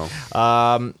don't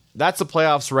know. That's the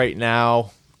playoffs right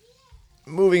now.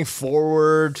 Moving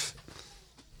forward,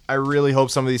 I really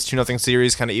hope some of these 2-0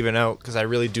 series kind of even out because I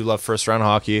really do love first round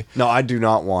hockey. No, I do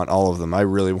not want all of them. I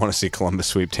really want to see Columbus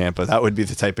sweep Tampa. That would be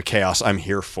the type of chaos I'm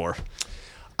here for.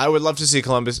 I would love to see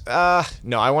Columbus.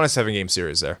 No, I want a 7-game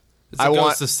series there. It's a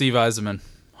ghost of Steve Yzerman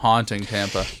haunting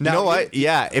Tampa. You know what?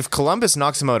 Yeah, if Columbus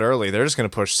knocks him out early, they're just going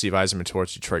to push Steve Yzerman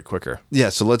towards Detroit quicker. Yeah,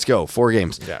 so let's go. 4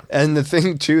 games. Yeah. And the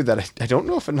thing, too, that I don't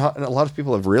know if a lot of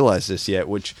people have realized this yet,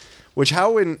 which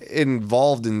how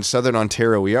involved in Southern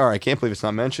Ontario we are, I can't believe it's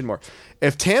not mentioned more.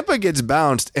 If Tampa gets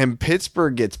bounced and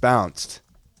Pittsburgh gets bounced,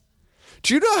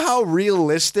 do you know how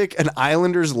realistic an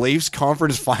Islanders Leafs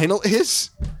conference final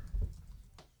is?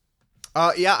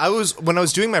 Yeah, when I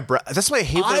was doing my that's why I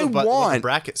hate the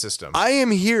bracket system. I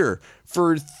am here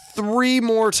for 3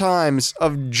 more times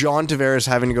of John Tavares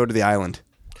having to go to the island.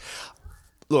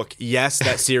 Look, yes,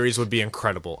 that series would be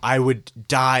incredible. I would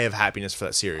die of happiness for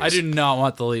that series. I do not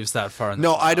want the Leafs that far in the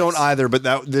No, I playoffs. don't either,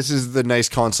 but this is the nice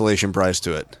consolation prize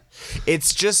to it.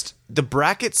 It's just the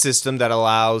bracket system that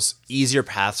allows easier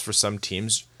paths for some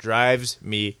teams drives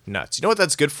me nuts. You know what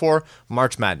that's good for?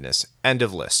 March Madness. End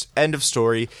of list. End of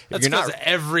story. That's because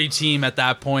every team at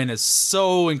that point is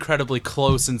so incredibly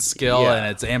close in skill, Yeah. and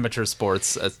it's amateur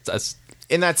sports.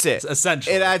 And that's it.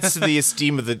 Essentially. It adds to the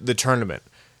esteem of the tournament.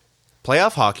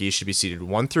 Playoff hockey should be seeded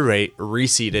 1 through 8,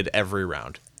 reseeded every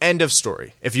round. End of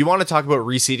story. If you want to talk about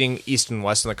reseeding East and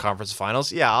West in the conference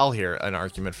finals, yeah, I'll hear an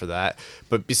argument for that.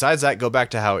 But besides that, go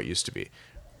back to how it used to be.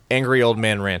 Angry old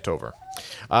man rant over.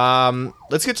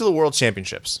 Let's get to the World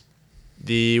Championships.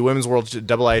 The Women's World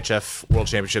IIHF World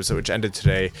Championships, which ended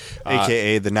today.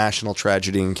 AKA the national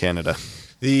tragedy in Canada.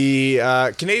 The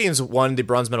Canadians won the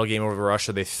bronze medal game over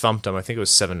Russia. They thumped them. I think it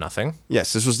was 7-0.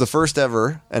 Yes, this was the first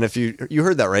ever, and if you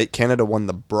heard that right, Canada won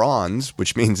the bronze,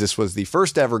 which means this was the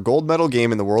first ever gold medal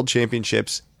game in the World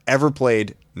Championships ever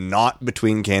played, not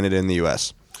between Canada and the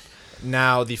U.S.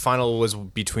 Now, the final was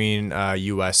between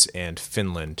U.S. and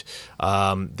Finland.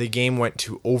 The game went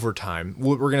to overtime.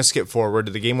 We're going to skip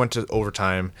forward. The game went to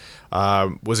overtime.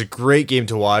 Was a great game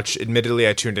to watch. Admittedly,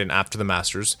 I tuned in after the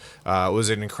Masters. It was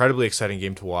an incredibly exciting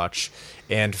game to watch.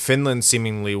 And Finland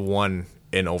seemingly won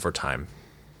in overtime.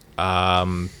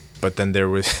 But then there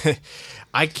was...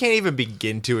 I can't even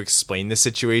begin to explain the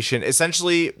situation.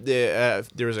 Essentially, there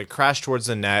was a crash towards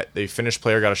the net. The Finnish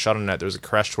player got a shot on net. There was a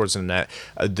crash towards the net.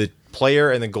 The player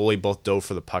and the goalie both dove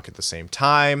for the puck at the same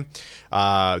time.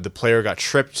 The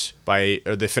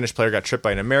Finnish player got tripped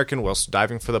by an American whilst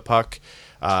diving for the puck.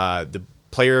 The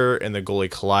player and the goalie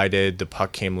collided. The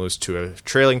puck came loose to a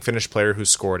trailing Finnish player who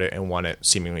scored it and won it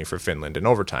seemingly for Finland in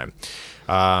overtime.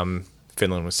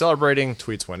 Finland was celebrating.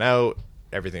 Tweets went out.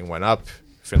 Everything went up.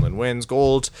 Finland wins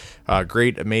gold.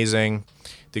 Great, amazing.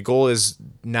 The goal is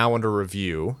now under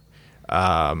review.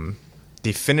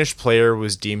 The Finnish player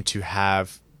was deemed to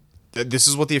have. This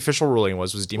is what the official ruling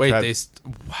was deemed to have.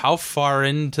 How far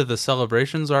into the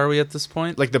celebrations are we at this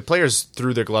point? Like, the players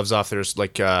threw their gloves off. There's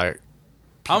like.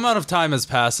 How amount of time has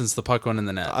passed since the puck went in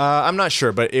the net? I'm not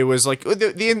sure, but it was like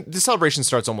the celebration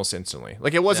starts almost instantly.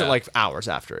 Like, it wasn't like hours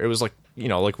after. It was like,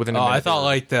 like within a minute. I thought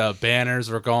like the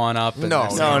banners were going up. And No.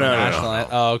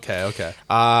 Oh, okay.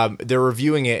 They're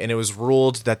reviewing it, and it was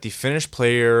ruled that the Finnish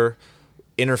player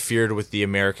interfered with the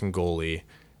American goalie,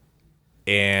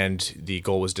 and the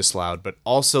goal was disallowed. But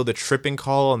also, the tripping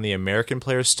call on the American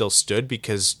player still stood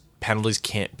because penalties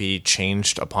can't be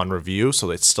changed upon review, so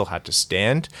it still had to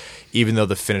stand, even though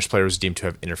the Finnish player was deemed to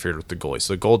have interfered with the goalie.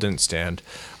 So the goal didn't stand.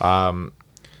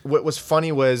 What was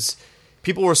funny was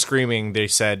people were screaming. They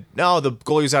said, no, the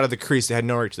goalie was out of the crease. They had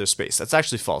no right to their space. That's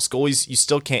actually false. Goalies, you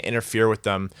still can't interfere with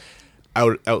them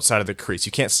outside of the crease.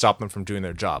 You can't stop them from doing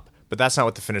their job. But that's not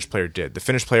what the Finnish player did. The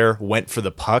Finnish player went for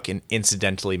the puck and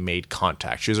incidentally made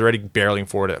contact. She was already barreling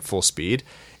forward at full speed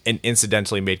and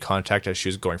incidentally made contact as she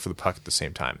was going for the puck at the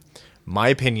same time. My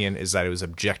opinion is that it was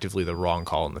objectively the wrong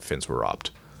call and the Finns were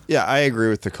robbed. Yeah, I agree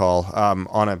with the call.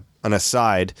 On an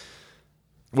aside,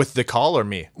 With the call or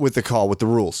me? with the call, with the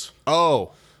rules.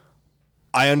 Oh.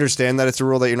 I understand that it's a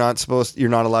rule that you're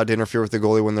not allowed to interfere with the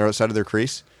goalie when they're outside of their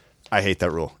crease. I hate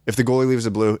that rule. If the goalie leaves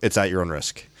the blue, it's at your own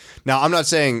risk. Now, I'm not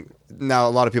saying, now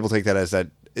a lot of people take that as that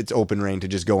it's open reign to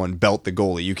just go and belt the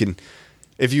goalie. You can,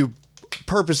 if you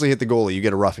purposely hit the goalie, you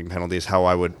get a roughing penalty is how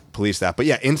I would police that. But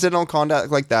yeah, incidental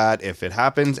contact like that, if it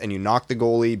happens and you knock the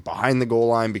goalie behind the goal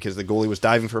line because the goalie was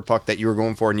diving for a puck that you were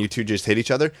going for and you two just hit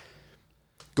each other,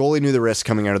 goalie knew the risk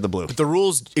coming out of the blue. But the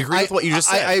rules agree with what you just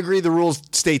said. I agree the rules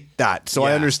state that. So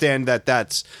I understand that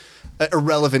that's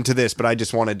irrelevant to this, but I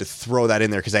just wanted to throw that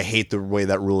in there because I hate the way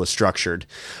that rule is structured.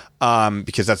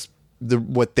 Because that's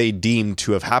what they deemed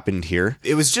to have happened here.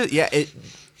 It was just,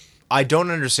 I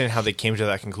don't understand how they came to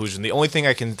that conclusion. The only thing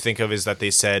I can think of is that they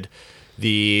said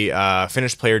the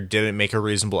Finnish player didn't make a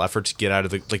reasonable effort to get out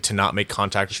of the, to not make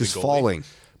contact with the goalie. She was falling.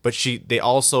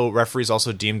 But referees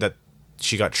also deemed that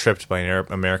she got tripped by an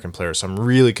American player, so I'm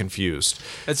really confused.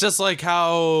 It's just like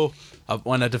how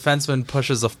when a defenseman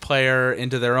pushes a player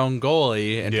into their own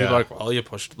goalie, and people are like, well, you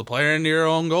pushed the player into your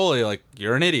own goalie, like,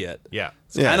 you're an idiot. Yeah.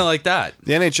 It's kind of like that.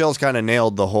 The NHL's kind of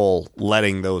nailed the whole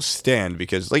letting those stand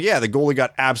because, the goalie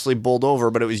got absolutely bowled over,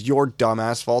 but it was your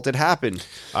dumbass fault it happened.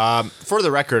 For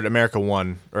the record, America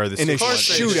won. Or the In a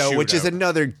shootout, which is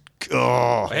another...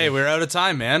 Oh. Hey, we're out of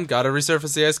time, man. Got to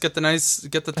resurface the ice,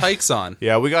 get the tykes on.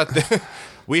 Yeah,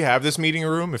 we have this meeting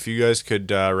room. If you guys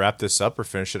could wrap this up or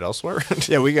finish it elsewhere.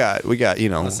 Yeah, we got,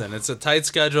 Listen, it's a tight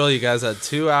schedule. You guys had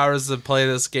 2 hours to play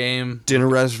this game. Dinner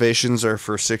reservations are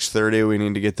for 6:30. We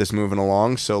need to get this moving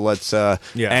along. So let's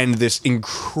end this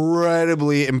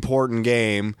incredibly important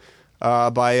game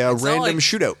by a random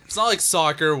shootout. It's not like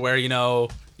soccer where, you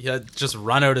just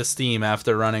run out of steam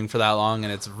after running for that long,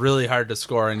 and it's really hard to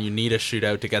score, and you need a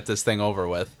shootout to get this thing over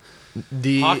with.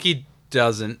 Hockey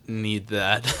doesn't need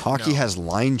that. Hockey has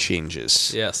line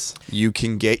changes. Yes. You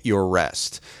can get your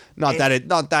rest. Not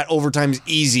that overtime's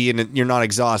easy and you're not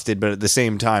exhausted, but at the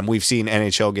same time, we've seen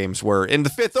NHL games where in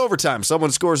the fifth overtime, someone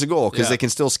scores a goal because they can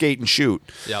still skate and shoot.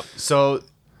 Yep. So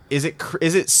is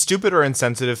it stupid or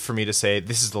insensitive for me to say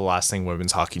this is the last thing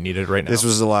women's hockey needed right now? This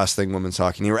was the last thing women's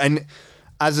hockey needed. And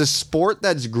as a sport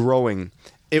that's growing,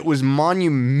 it was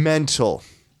monumental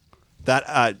that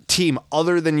a team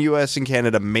other than U.S. and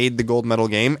Canada made the gold medal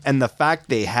game, and the fact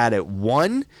they had it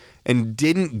won and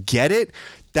didn't get it,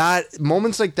 that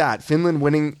moments like that, Finland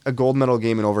winning a gold medal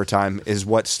game in overtime is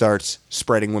what starts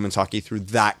spreading women's hockey through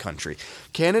that country.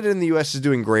 Canada and the U.S. is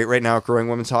doing great right now at growing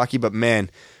women's hockey, but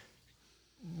man,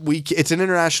 it's an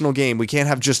international game. We can't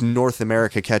have just North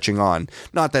America catching on.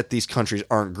 Not that these countries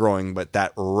aren't growing, but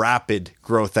that rapid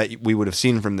growth that we would have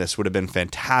seen from this would have been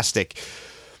fantastic.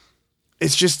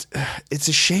 It's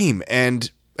a shame. And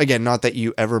again, not that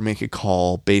you ever make a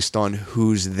call based on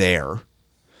who's there.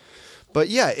 But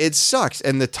yeah, it sucks.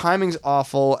 And the timing's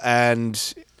awful.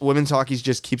 And women's hockey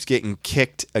just keeps getting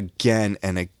kicked again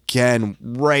and again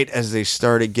right as they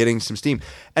started getting some steam.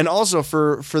 And also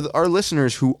for our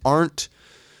listeners who aren't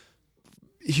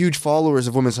huge followers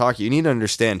of women's hockey, you need to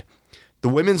understand the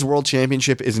women's world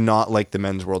championship is not like the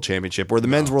men's world championship, where the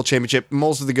men's world championship,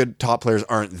 most of the good top players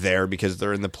aren't there because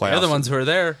they're in the playoffs. The other ones who are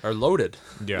there are loaded.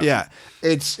 Yeah.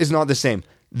 It's not the same.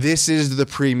 this is the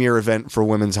premier event for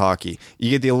women's hockey.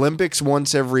 You get the Olympics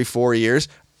once every 4 years,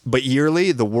 but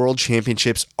yearly, the World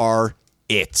Championships are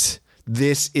it.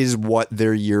 This is what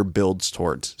their year builds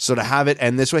towards. So to have it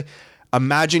end this way,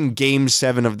 imagine Game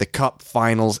 7 of the Cup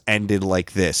Finals ended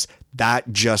like this.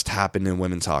 That just happened in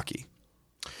women's hockey.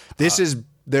 This is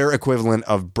their equivalent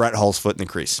of Brett Hull's foot in the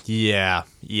crease. Yeah,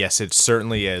 yes, it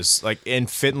certainly is. Like, and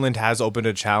Finland has opened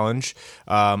a challenge.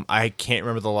 I can't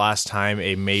remember the last time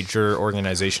a major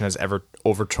organization has ever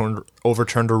overturned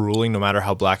a ruling, no matter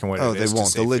how black and white Oh, it they is.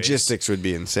 won't. The logistics would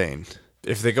be insane.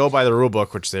 If they go by the rule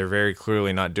book, which they're very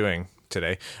clearly not doing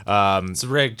today. It's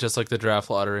rigged, just like the draft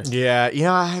lottery. Yeah,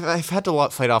 I've had to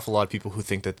fight off a lot of people who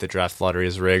think that the draft lottery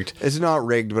is rigged. It's not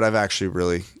rigged, but I've actually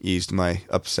really eased my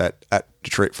upset at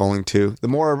Detroit falling 2. The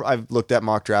more I've looked at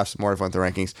mock drafts, the more I've went the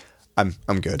rankings.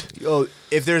 I'm good. Oh,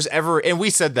 if there's ever, and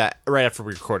we said that right after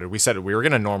we recorded, we said we were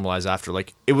going to normalize after.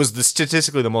 Like, it was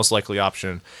statistically the most likely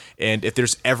option. And if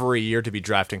there's ever a year to be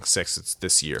drafting 6, it's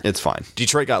this year. It's fine.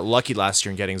 Detroit got lucky last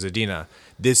year in getting Zadina.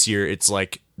 This year, it's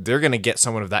like they're going to get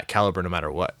someone of that caliber no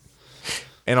matter what.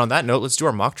 And on that note, let's do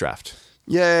our mock draft.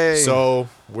 Yay. So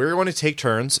we're going to take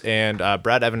turns, and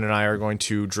Brad, Evan, and I are going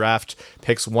to draft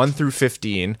picks 1 through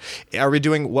 15. Are we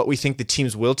doing what we think the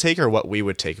teams will take or what we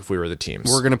would take if we were the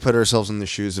teams? We're going to put ourselves in the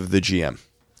shoes of the GM.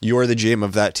 You are the GM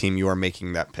of that team. You are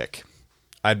making that pick.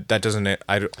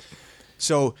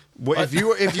 So if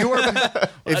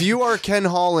you are Ken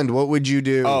Holland, what would you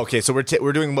do? Oh, okay. So we're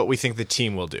doing what we think the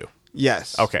team will do.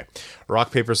 Yes. Okay.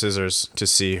 Rock, paper, scissors to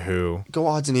see who. Go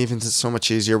odds and evens. It's so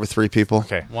much easier with 3 people.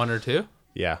 Okay. 1 or 2?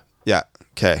 Yeah. Yeah.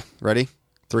 Okay. Ready?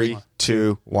 3,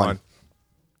 2, 1.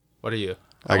 What are you?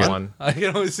 I got 1. I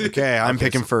can only see. Okay, I'm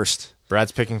picking first.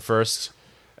 Brad's picking first,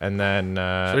 and then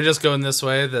Should we just go in this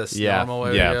way, this normal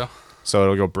way we go? So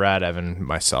it'll go Brad, Evan,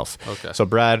 myself. Okay. So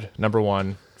Brad, number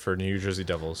 1 for New Jersey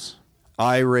Devils.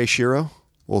 Ray Shiro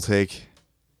will take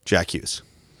Jack Hughes.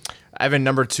 Evan,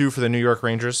 number 2 for the New York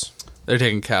Rangers. They're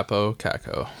taking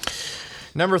Kako.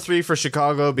 Number 3 for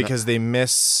Chicago, because they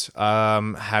miss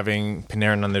having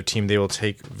Panarin on their team. They will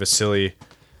take Vasily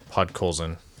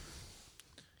Podkolzin.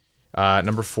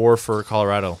 Number 4 for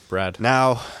Colorado, Brad.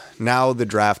 Now the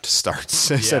draft starts,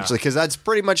 essentially, because that's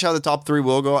pretty much how the top 3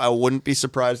 will go. I wouldn't be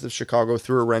surprised if Chicago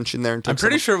threw a wrench in there. And took I'm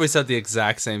pretty sure we said the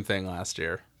exact same thing last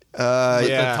year. With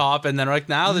yeah. the top, and then like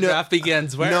now the draft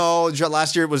begins. Where? No,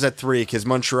 last year it was at 3 because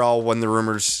Montreal, when the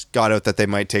rumors got out that they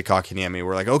might take Kotkaniemi,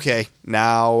 we're like, okay,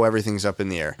 now everything's up in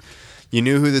the air. You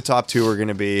knew who the top 2 were going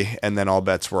to be, and then all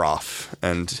bets were off.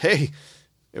 And hey,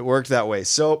 it worked that way.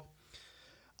 So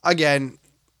again,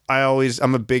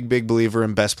 I'm a big believer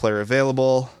in best player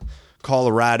available.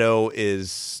 Colorado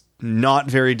is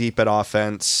not very deep at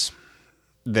offense.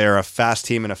 They're a fast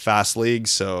team in a fast league,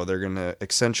 so they're going to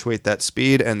accentuate that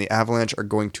speed, and the Avalanche are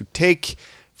going to take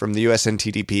from the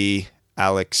USNTDP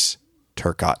Alex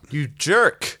Turcotte. You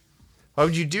jerk. Why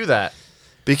would you do that?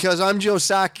 Because I'm Joe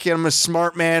Sakic, and I'm a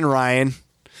smart man, Ryan.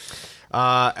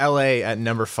 LA at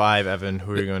number 5, Evan.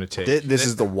 Who are you going to take? This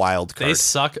is the wild card. They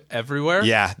suck everywhere.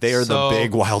 Yeah, they are the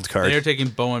big wild card. They're taking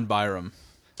Bowen Byram.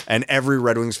 And every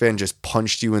Red Wings fan just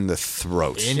punched you in the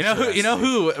throat. You know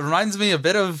who reminds me a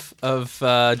bit of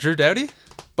Drew Doughty?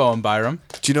 Bowen Byram.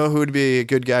 Do you know who would be a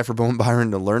good guy for Bowen Byron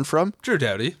to learn from? Drew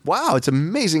Doughty. Wow, it's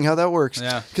amazing how that works.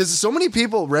 Yeah. Because so many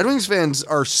people, Red Wings fans,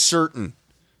 are certain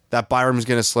that Byram's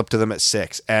going to slip to them at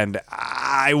 6. And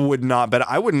I would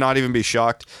not even be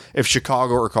shocked if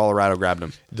Chicago or Colorado grabbed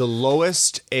him. The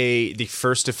lowest the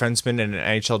first defenseman in an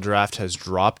NHL draft has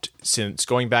dropped since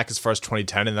going back as far as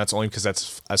 2010, and that's only because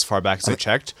that's as far back as I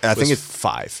checked. I think it's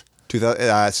 5.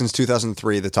 Since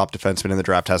 2003, the top defenseman in the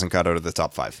draft hasn't got out of the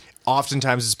top 5.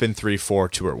 Oftentimes it's been 3, 4,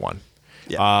 2, or 1.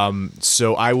 Yeah.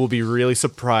 So I will be really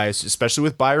surprised, especially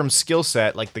with Byram's skill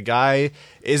set. Like, the guy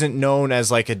isn't known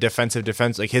as like a defense.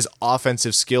 Like, his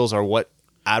offensive skills are what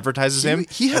advertises him.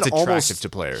 That's attractive to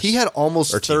players. He had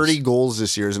almost 30 goals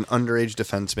this year as an underage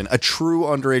defenseman, a true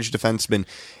underage defenseman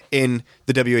in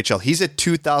the WHL. He's a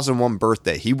 2001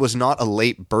 birthday. He was not a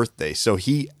late birthday, so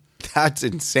that's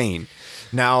insane.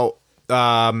 Now,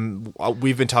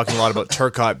 we've been talking a lot about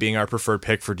Turcotte being our preferred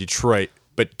pick for Detroit.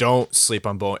 But don't sleep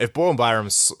on Bowen. If Bowen Byram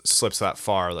slips that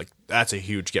far, like, that's a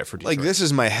huge get for Detroit. Like, this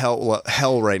is my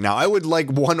hell right now. I would like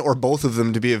one or both of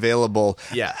them to be available.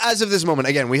 Yeah. As of this moment,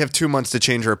 again, we have 2 months to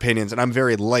change our opinions, and I'm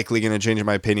very likely going to change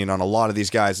my opinion on a lot of these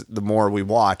guys the more we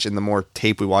watch and the more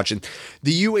tape we watch. And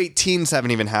the U18s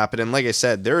haven't even happened. And like I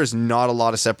said, there is not a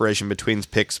lot of separation between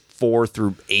picks 4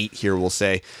 through 8 here, we'll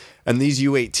say. And these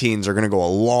U18s are going to go a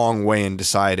long way in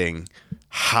deciding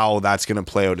how that's going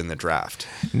to play out in the draft.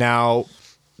 Now,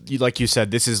 like you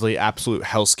said, this is the absolute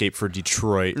hellscape for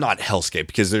Detroit. Not hellscape,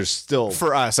 because there's still,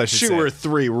 For us, I should two say. or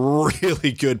three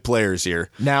really good players here.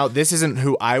 Now, this isn't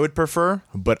who I would prefer,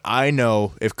 but I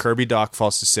know if Kirby Dach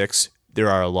falls to 6, there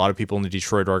are a lot of people in the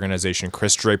Detroit organization,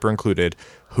 Chris Draper included,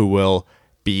 who will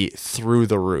be through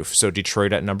the roof. So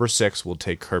Detroit at number 6 will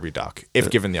take Kirby Dach, if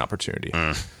given the opportunity.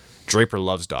 Draper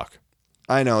loves Dach.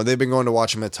 I know they've been going to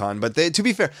watch him a ton, but to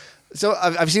be fair, so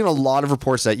I've seen a lot of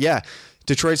reports that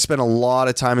Detroit spent a lot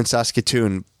of time in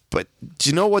Saskatoon, but do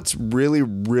you know what's really,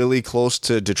 really close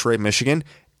to Detroit, Michigan?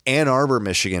 Ann Arbor,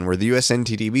 Michigan, where the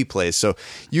USNTDB plays. So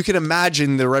you can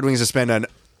imagine the Red Wings have spent an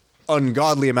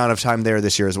ungodly amount of time there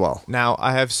this year as well. Now,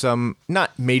 I have some,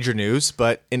 not major news,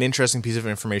 but an interesting piece of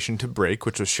information to break,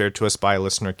 which was shared to us by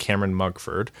listener Cameron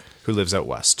Mugford, who lives out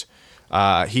west.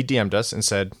 He DM'd us and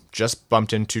said, just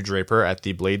bumped into Draper at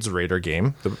the Blades Raider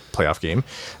game, the playoff game,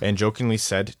 and jokingly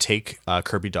said, take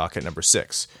Kirby Dach at number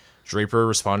 6. Draper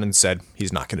responded and said,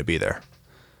 he's not going to be there.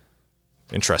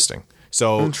 Interesting.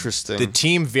 So Interesting. The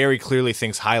team very clearly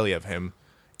thinks highly of him,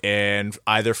 and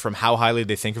either from how highly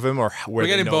they think of him or where We're they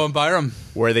getting know, Bowen Byram.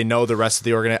 where they know the rest of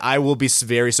the organization. I will be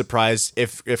very surprised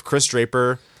if Chris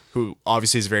Draper, who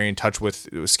obviously is very in touch with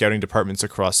scouting departments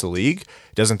across the league,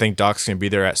 doesn't think Dach's going to be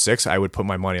there at 6. I would put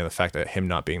my money on the fact that him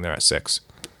not being there at 6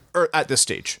 or at this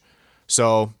stage.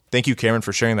 So thank you, Cameron,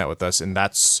 for sharing that with us. And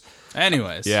that's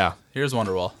Anyways. Yeah. Here's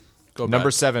Wonderwall. Go number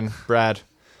back. 7, Brad,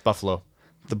 Buffalo.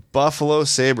 The Buffalo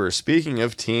Sabres. Speaking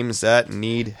of teams that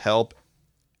need help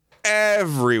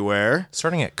everywhere.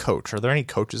 Starting at coach. Are there any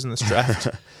coaches in this draft?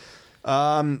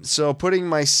 So putting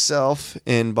myself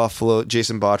in Buffalo,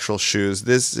 Jason Bottrell's shoes,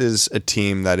 this is a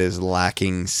team that is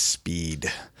lacking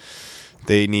speed.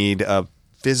 They need a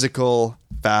physical,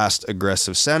 fast,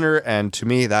 aggressive center, and to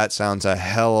me, that sounds a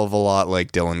hell of a lot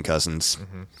like Dylan Cousins.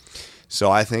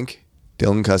 So I think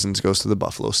Dylan Cousins goes to the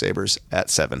Buffalo Sabres at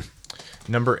 7.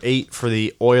 Number 8 for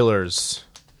the Oilers.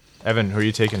 Evan, who are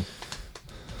you taking?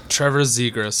 Trevor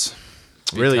Zegras.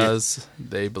 Really? Because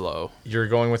they blow. You're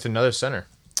going with another center.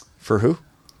 For who?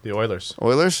 The Oilers.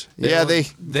 Oilers? Yeah,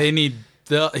 They need.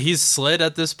 He's slid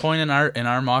at this point in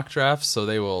our mock draft, so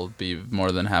they will be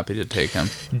more than happy to take him.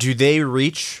 Do they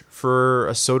reach for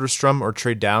a Soderstrom or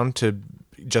trade down to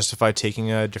justify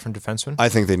taking a different defenseman? I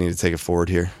think they need to take it forward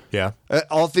here. Yeah.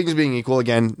 All things being equal,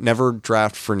 again, never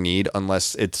draft for need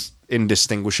unless it's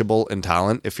indistinguishable in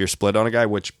talent if you're split on a guy,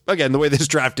 which, again, the way this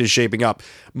draft is shaping up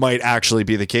might actually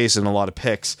be the case in a lot of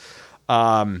picks.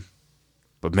 But,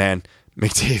 man,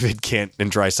 McDavid can't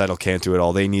and Draisaitl can't do it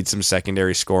all. They need some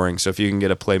secondary scoring. So if you can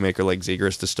get a playmaker like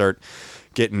Zegras to start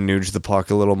getting Nuge the puck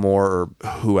a little more or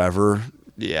whoever,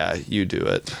 yeah, you do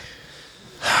it.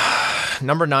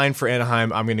 Number 9 for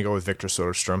Anaheim, I'm going to go with Victor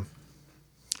Soderstrom.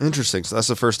 Interesting. So that's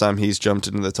the first time he's jumped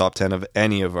into the top 10 of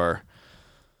any of our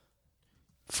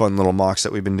fun little mocks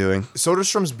that we've been doing.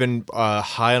 Soderstrom's been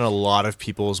high on a lot of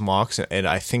people's mocks, and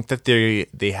I think that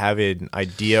they have an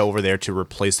idea over there to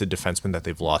replace the defenseman that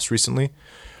they've lost recently.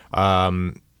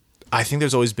 I think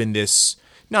there's always been this,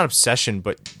 not obsession,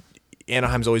 but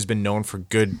Anaheim's always been known for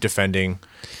good defending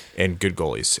and good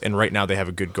goalies. And right now they have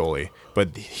a good goalie,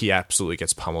 but he absolutely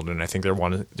gets pummeled, and I think they're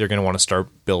going to want to start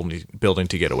building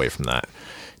to get away from that.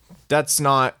 That's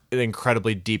not an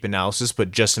incredibly deep analysis,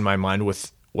 but just in my mind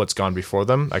with what's gone before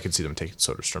them, I could see them taking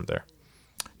Soderstrom there.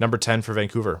 Number 10 for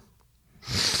Vancouver.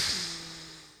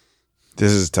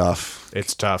 This is tough.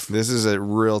 It's tough. This is a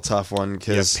real tough one You have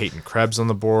because Peyton Krebs on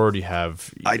the board. You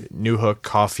have Newhook,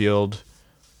 Caulfield,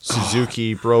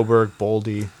 Suzuki, Broberg,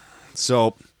 Boldy.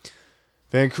 so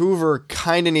Vancouver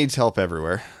kind of needs help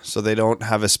everywhere, so they don't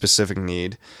have a specific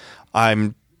need.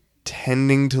 I'm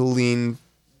tending to lean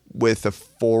with a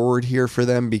forward here for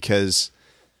them because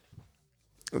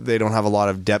they don't have a lot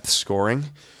of depth scoring.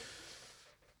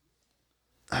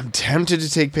 I'm tempted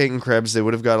to take Peyton Krebs. They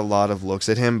would have got a lot of looks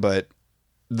at him, but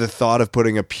the thought of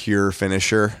putting a pure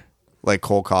finisher like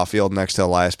Cole Caulfield next to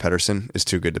Elias Pettersson is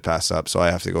too good to pass up, so I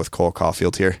have to go with Cole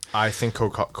Caulfield here. I think Cole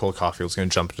Caulfield's going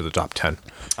to jump into the top 10.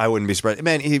 I wouldn't be surprised.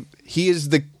 Man, he is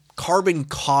the carbon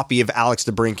copy of Alex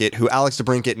DeBrincat, who Alex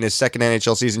DeBrincat in his second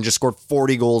NHL season just scored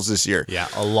 40 goals this year. Yeah,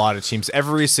 a lot of teams.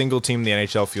 Every single team in the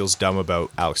NHL feels dumb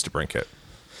about Alex DeBrincat.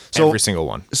 So- Every single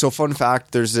one. So fun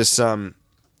fact, there's this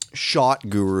shot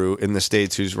guru in the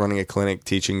States who's running a clinic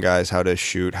teaching guys how to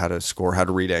shoot, how to score, how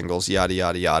to read angles, yada,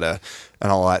 yada, yada, and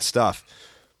all that stuff.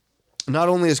 Not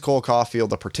only is Cole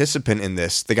Caulfield a participant in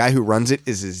this, the guy who runs it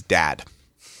is his dad.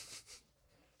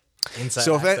 Inside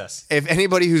So if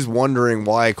anybody who's wondering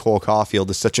why Cole Caulfield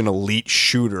is such an elite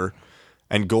shooter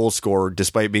and goal scorer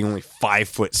despite being only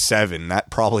 5'7", that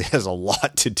probably has a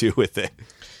lot to do with it.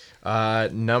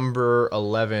 Number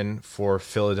 11 for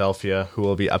Philadelphia, who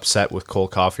will be upset with Cole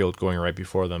Caulfield going right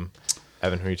before them.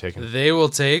 Evan, who are you taking? They will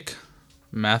take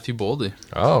Matthew Boldy.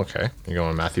 Oh, okay. You're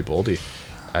going Matthew Boldy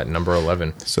at number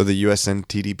 11. So the USN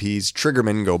TDP's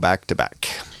triggermen go back to back.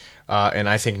 And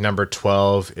I think number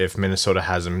 12, if Minnesota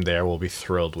has him there, will be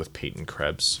thrilled with Peyton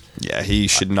Krebs. Yeah, he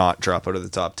should not drop out of the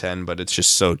top 10, but it's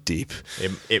just so deep.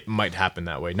 It might happen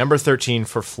that way. Number 13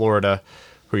 for Florida.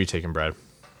 Who are you taking, Brad?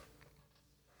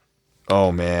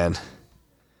 Oh, man.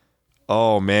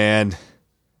 There's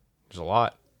a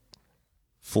lot.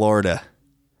 Florida.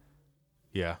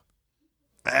 Yeah.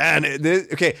 And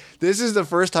this is the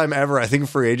first time ever I think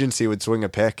free agency would swing a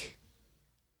pick.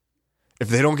 If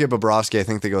they don't get Bobrovsky, I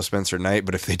think they go Spencer Knight.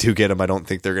 But if they do get him, I don't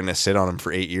think they're going to sit on him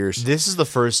for 8 years. This is the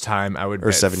first time I would Or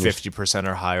bet 7 years. 50%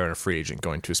 or higher on a free agent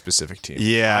going to a specific team.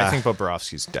 Yeah. I think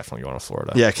Bobrovsky's definitely going to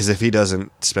Florida. Yeah, because if he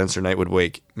doesn't, Spencer Knight would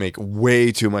make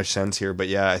way too much sense here. But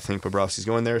yeah, I think Bobrovsky's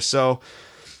going there. So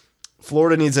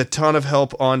Florida needs a ton of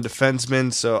help on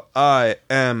defensemen. So I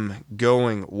am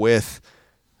going with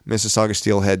Mississauga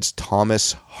Steelheads'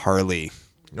 Thomas Harley.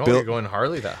 No, you're going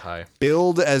Harley that high.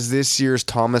 Billed as this year's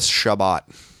Thomas Chabot.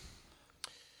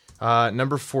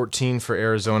 Number 14 for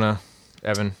Arizona,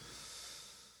 Evan,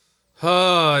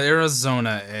 Oh,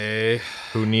 Arizona, eh?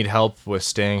 who need help with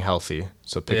staying healthy.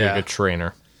 So pick a good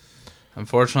trainer.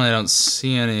 Unfortunately, I don't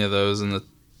see any of those in the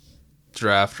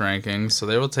draft rankings, so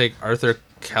they will take Arthur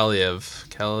Kaliev.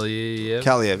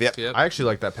 Kaliev, yep. I actually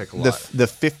like that pick a lot. The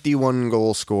 51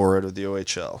 goal scorer out of the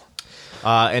OHL.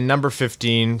 And number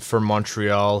 15 for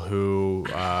Montreal, who...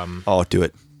 Oh, do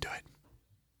it. Do it.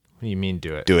 What do you mean,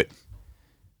 do it? Do it.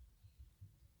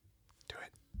 Do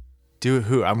it. Do it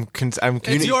who?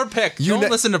 It's your pick. Don't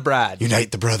listen to Brad.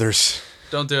 Unite the brothers.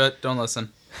 Don't do it. Don't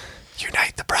listen.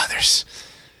 Unite the brothers.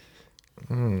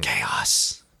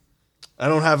 Chaos. I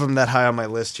don't have him that high on my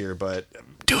list here, but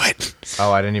do it.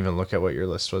 Oh, I didn't even look at what your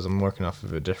list was. I'm working off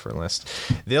of a different list.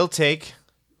 They'll take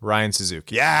Ryan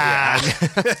Suzuki. Yeah.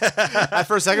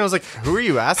 For a second, I was like, who are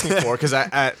you asking for? Because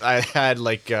I had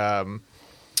like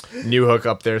Newhook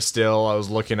up there still. I was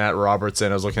looking at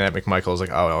Robertson. I was looking at McMichael. I was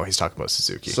like, oh, no, he's talking about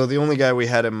Suzuki. So the only guy we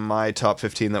had in my top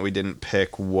 15 that we didn't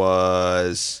pick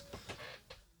was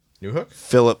Newhook?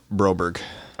 Philip Broberg.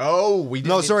 Oh, we didn't.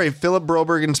 No, sorry, Philip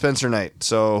Broberg and Spencer Knight.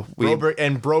 So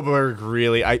Broberg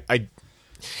really,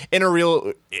 in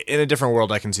a different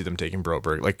world, I can see them taking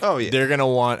Broberg. Like, oh, yeah. They're gonna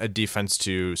want a defense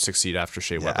to succeed after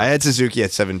Shea Weber. I had Suzuki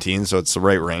at 17, so it's the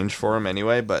right range for him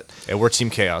anyway. But Yeah, we're Team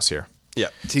Chaos here. yeah,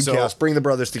 Team Chaos, bring the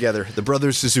brothers together. The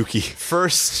brothers Suzuki.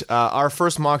 First, our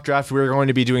first mock draft, we're going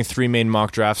to be doing 3 main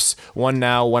mock drafts. One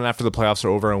now, one after the playoffs are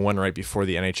over, and one right before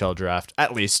the NHL draft,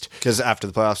 at least. Because after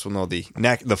the playoffs, we'll know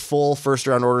the full first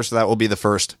round order, so that will be the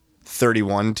first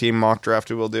 31 team mock draft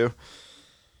we will do.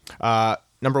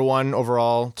 Number 1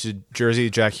 overall to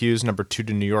Jersey, Jack Hughes. Number 2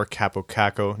 to New York, Capo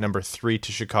Caco. Number 3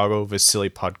 to Chicago,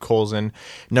 Vasily Podkolzin.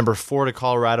 Number 4 to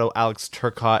Colorado, Alex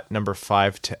Turcotte. Number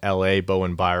 5 to LA,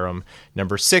 Bowen Byram.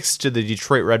 Number 6 to the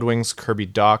Detroit Red Wings, Kirby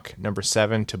Dach. Number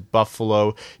 7 to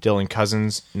Buffalo, Dylan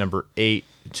Cousins. Number 8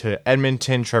 to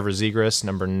Edmonton, Trevor Zegras.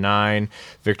 Number 9,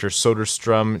 Victor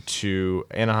Soderstrom to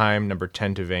Anaheim. Number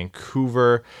 10 to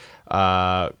Vancouver,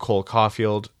 Cole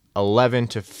Caulfield. 11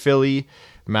 to Philly,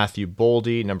 Matthew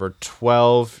Boldy. Number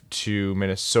 12 to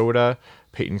Minnesota,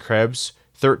 Peyton Krebs.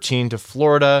 13 to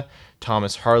Florida,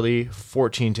 Thomas Harley.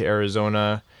 14 to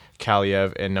Arizona,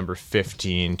 Kaliev. And number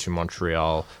 15 to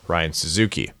Montreal, Ryan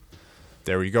Suzuki.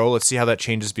 There we go. Let's see how that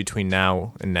changes between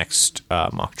now and next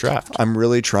mock draft. I'm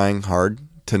really trying hard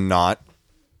to not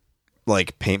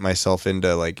paint myself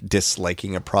into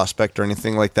disliking a prospect or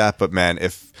anything like that. But man,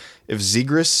 if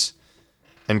Zegras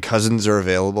and Cousins are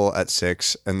available at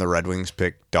 6 and the Red Wings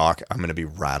pick Dach, I'm going to be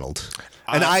rattled.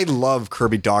 And I love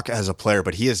Kirby Dach as a player,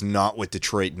 but he is not what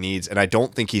Detroit needs, and I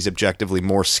don't think he's objectively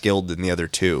more skilled than the other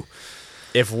two.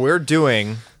 If we were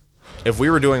doing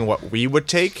what we would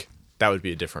take, that would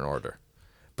be a different order.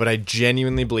 But I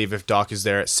genuinely believe if Dach is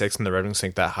there at 6 and the Red Wings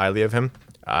think that highly of him,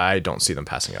 I don't see them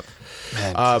passing up.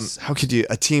 Man, how could you,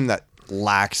 a team that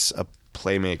lacks a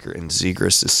playmaker in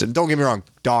Zegras is, don't get me wrong,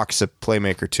 Dach's a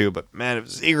playmaker too, but man, if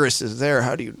Zegras is there,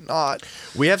 how do you not?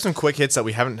 We have some quick hits that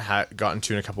we haven't gotten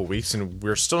to in a couple of weeks, and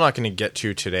we're still not going to get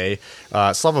to today.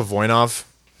 Slava Voinov,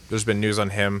 there's been news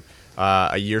on him,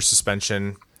 a year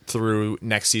suspension through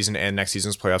next season and next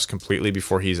season's playoffs completely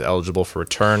before he's eligible for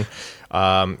return.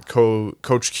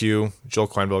 Coach Q, Joel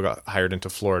Quenneville, got hired into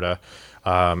Florida.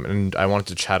 And I wanted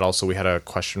to chat also, we had a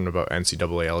question about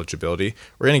NCAA eligibility.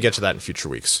 We're going to get to that in future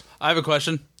weeks. I have a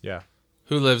question. Yeah.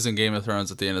 Who lives in Game of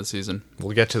Thrones at the end of the season?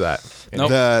 We'll get to that. Nope.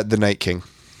 The Night King.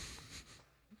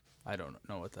 I don't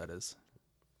know what that is.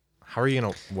 How are you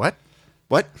gonna what?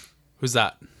 What? Who's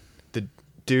that? The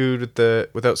dude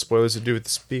without spoilers, the dude with the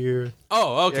spear.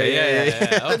 Oh, okay,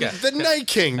 yeah. Okay. The Night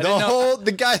King.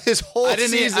 The guy. His whole I didn't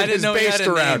season know is he had based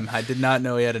a around. name. I did not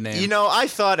know he had a name. You know, I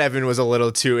thought Evan was a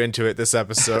little too into it this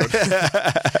episode.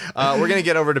 We're going to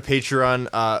get over to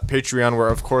Patreon, where,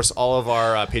 of course, all of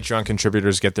our Patreon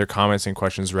contributors get their comments and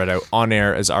questions read out on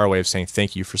air as our way of saying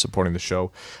thank you for supporting the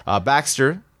show.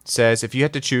 Baxter says, if you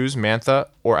had to choose Mantha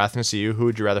or Athanasiu, who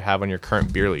would you rather have on your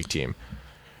current beer league team?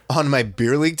 On my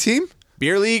beer league team?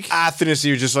 Beer league?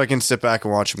 Athanasiu, just so I can sit back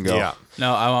and watch him go. Yeah.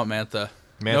 No, I want Mantha.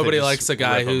 Mantha Nobody just likes a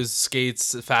guy rip 'em. who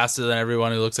skates faster than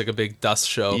everyone, who looks like a big dust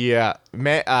show. Yeah.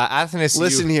 Athanasiu.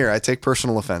 Listen here, I take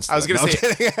personal offense to I was that. going to No,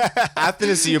 say,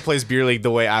 Athanasiu plays beer league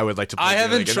the way I would like to play I beer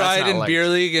haven't league, and that's tried not in like- beer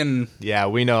league in Yeah,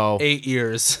 we know. 8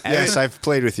 years. Yes, I've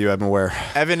played with you. I'm aware.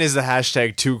 Evan is the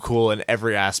hashtag too cool in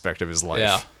every aspect of his life.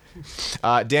 Yeah.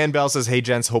 Dan Bell says, hey,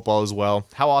 gents, hope all is well.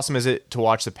 How awesome is it to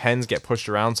watch the Pens get pushed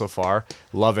around so far?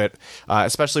 Love it.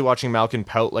 Especially watching Malkin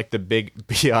pout like the big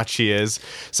biatch he is.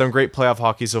 Some great playoff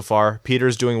hockey so far.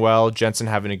 Peter's doing well. Jensen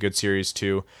having a good series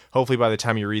too. Hopefully by the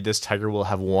time you read this, Tiger will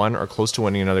have won or close to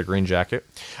winning another green jacket.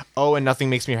 Oh, and nothing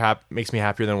makes me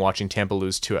happier than watching Tampa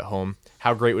lose 2 at home.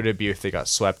 How great would it be if they got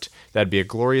swept? That'd be a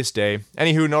glorious day.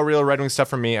 Anywho, no real Red Wing stuff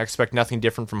from me. I expect nothing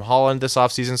different from Holland this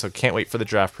offseason, so can't wait for the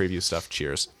draft preview stuff.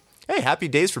 Cheers. Hey, happy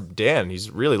days for Dan. He's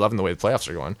really loving the way the playoffs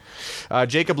are going.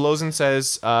 Jacob Lozen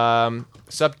says,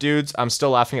 sup, dudes. I'm still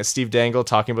laughing at Steve Dangle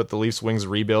talking about the Leafs Wings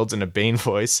rebuilds in a Bane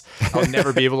voice. I'll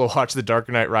never be able to watch The Dark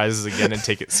Knight Rises again and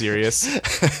take it serious.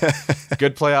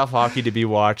 Good playoff hockey to be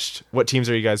watched. What teams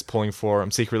are you guys pulling for?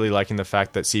 I'm secretly liking the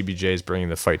fact that CBJ is bringing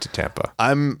the fight to Tampa.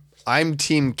 I'm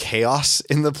team chaos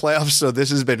in the playoffs, so this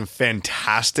has been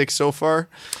fantastic so far.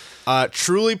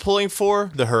 Truly pulling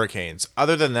for the Hurricanes.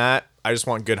 Other than that, I just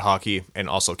want good hockey and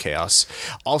also chaos.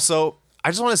 Also, I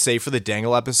just want to say for the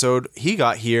Dangle episode, he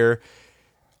got here.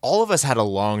 All of us had a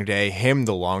long day, him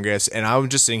the longest, and I'm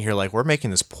just sitting here like, we're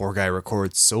making this poor guy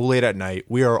record so late at night.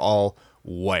 We are all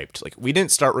wiped. Like, we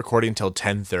didn't start recording until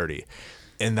 10:30.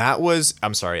 And that was,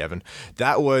 I'm sorry, Evan,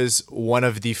 that was one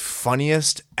of the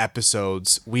funniest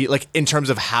episodes in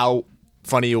terms of how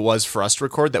funny it was for us to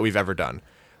record that we've ever done.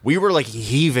 We were like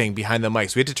heaving behind the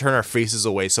mics. We had to turn our faces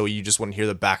away so you just wouldn't hear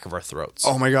the back of our throats.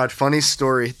 Oh my God, funny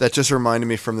story. That just reminded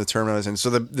me from the tournament I was in. So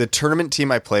the tournament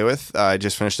team I play with, I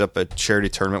just finished up a charity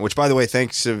tournament, which, by the way,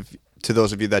 thanks to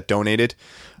those of you that donated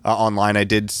online. I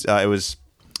did, it was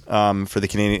for the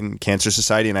Canadian Cancer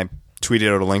Society, and I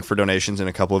tweeted out a link for donations, and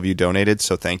a couple of you donated,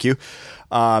 so thank you.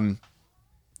 But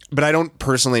I don't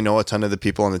personally know a ton of the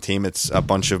people on the team. It's a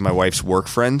bunch of my wife's work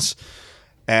friends.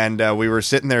 And we were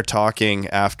sitting there talking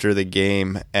after the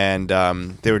game, and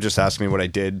they were just asking me what I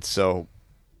did. So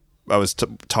I was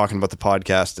talking about the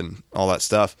podcast and all that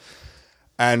stuff.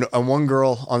 And one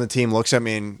girl on the team looks at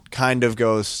me and kind of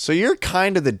goes, so you're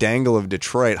kind of the Dangle of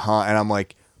Detroit, huh? And I'm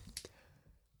like,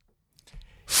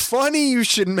 funny you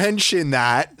should mention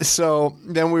that. So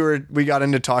then we got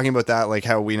into talking about that, like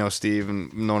how we know Steve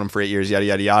and known him for 8 years, yada,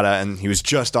 yada, yada. And he was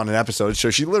just on an episode. So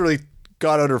she literally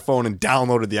got out her phone and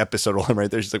downloaded the episode while I'm right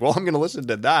there. She's like, well, I'm going to listen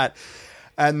to that.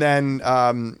 And then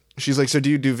she's like, so do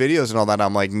you do videos and all that?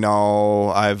 I'm like, no,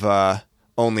 I've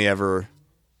only ever...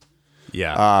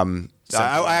 Yeah.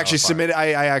 I actually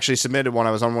submitted one.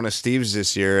 I was on one of Steve's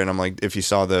this year, and I'm like, if you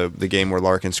saw the game where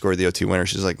Larkin scored the OT winner,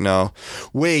 she's like, no,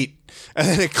 wait. And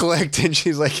then it clicked, and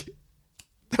she's like,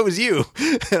 that was you.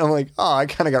 And I'm like, oh, I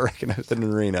kind of got recognized in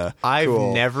an arena. I've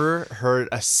Cool. never heard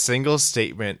a single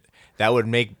statement that would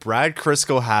make Brad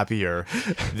Crisco happier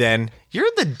than you're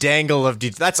the Dangle of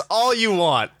Detroit. That's all you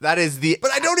want. That is the...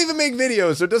 But I don't even make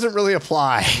videos, so it doesn't really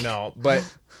apply. No, but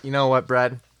you know what,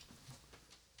 Brad?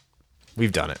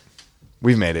 We've done it.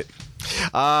 We've made it.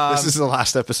 This is the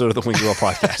last episode of the Wings Wheel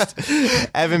podcast.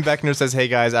 Evan Beckner says, hey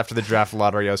guys, after the draft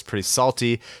lottery, I was pretty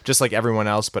salty, just like everyone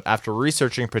else, but after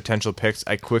researching potential picks,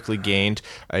 I quickly gained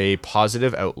a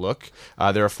positive outlook.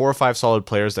 There are 4 or 5 solid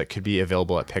players that could be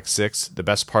available at pick 6. The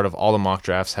best part of all the mock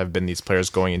drafts have been these players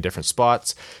going in different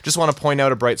spots. Just want to point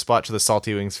out a bright spot to the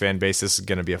Salty Wings fan base. This is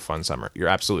going to be a fun summer. You're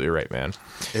absolutely right, man.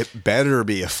 It better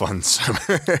be a fun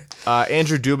summer.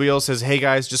 Andrew Dubiel says, hey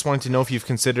guys, just wanted to know if you've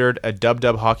considered a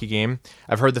dub-dub hockey game.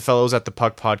 I've heard the fellows at the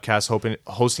Puck podcast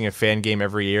hosting a fan game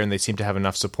every year, and they seem to have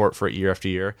enough support for it year after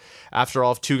year. After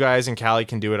all, if 2 guys in Cali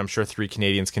can do it, I'm sure 3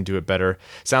 Canadians can do it better.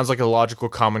 Sounds like a logical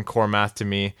common core math to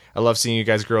me. I love seeing you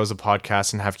guys grow as a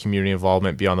podcast and have community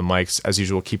involvement beyond the mics. As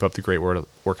usual, keep up the great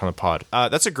work on the pod.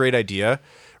 That's a great idea.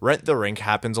 Rent the Rink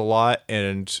happens a lot,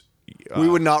 and... we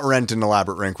would not rent an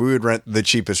elaborate rink. We would rent the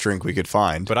cheapest rink we could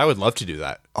find. But I would love to do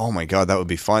that. Oh my God, that would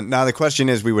be fun. Now the question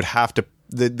is, we would have to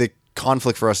the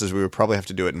conflict for us is we would probably have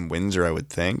to do it in Windsor, I would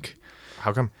think.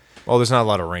 How come? Well, there's not a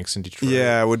lot of rinks in Detroit.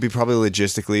 Yeah, it would be probably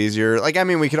logistically easier. Like, I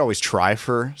mean, we could always try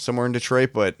for somewhere in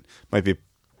Detroit, but might be.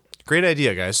 Great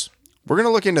idea, guys. We're going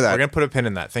to look into that. We're going to put a pin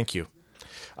in that. Thank you.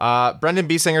 Brendan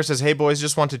B. Singer says, hey, boys,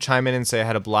 just want to chime in and say I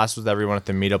had a blast with everyone at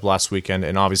the meetup last weekend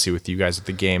and obviously with you guys at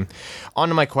the game. On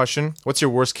to my question. What's your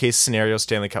worst-case scenario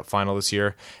Stanley Cup final this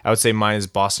year? I would say mine is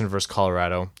Boston versus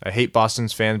Colorado. I hate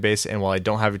Boston's fan base, and while I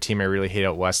don't have a team I really hate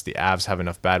out west, the Avs have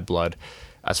enough bad blood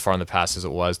as far in the past as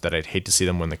it was that I'd hate to see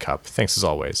them win the Cup. Thanks as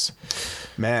always.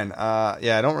 Man,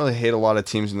 yeah, I don't really hate a lot of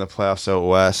teams in the playoffs out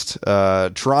west.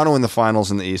 Toronto in the finals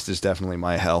in the East is definitely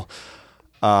my hell.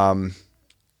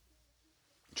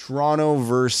 Toronto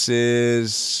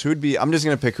versus I'm just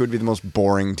going to pick who would be the most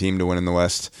boring team to win in the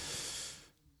West.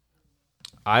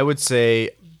 I would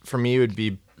say for me it would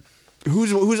be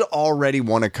who's already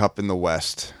won a cup in the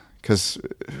West, cuz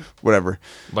whatever.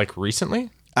 like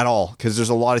recently? At all, cuz there's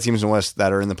a lot of teams in the West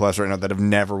that are in the playoffs right now that have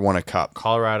never won a cup.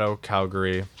 Colorado,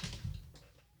 Calgary,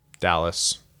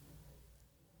 Dallas.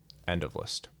 End of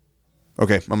list.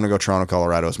 Okay, I'm going to go Toronto,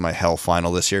 Colorado as my hell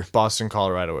final this year. Boston,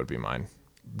 Colorado would be mine.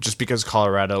 Just because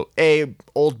Colorado, A,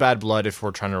 old bad blood if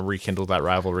we're trying to rekindle that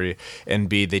rivalry, and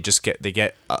B, they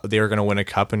are going to win a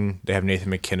cup and they have Nathan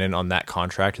McKinnon on that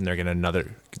contract and they're going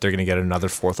to get another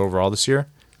fourth overall this year.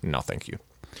 No, thank you.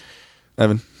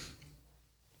 Evan.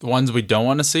 The ones we don't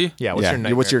want to see? Yeah, what's your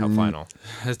nightmare cup final?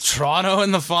 Toronto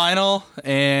in the final,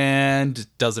 and it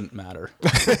doesn't matter.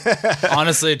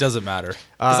 Honestly, it doesn't matter.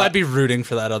 Because I'd be rooting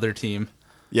for that other team.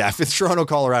 Yeah, if it's Toronto,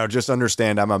 Colorado, just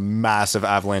understand I'm a massive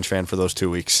Avalanche fan for those 2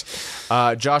 weeks.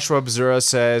 Joshua Bzura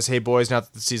says, hey boys, now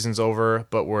that the season's over,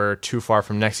 but we're too far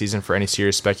from next season for any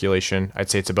serious speculation, I'd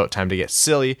say it's about time to get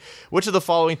silly. Which of the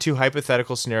following two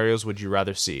hypothetical scenarios would you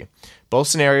rather see? Both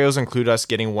scenarios include us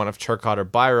getting one of Turcotte or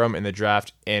Byram in the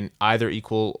draft and either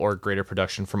equal or greater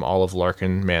production from all of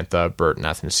Larkin, Mantha, Burt, and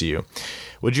Athanasiou.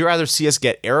 Would you rather see us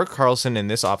get Erik Karlsson in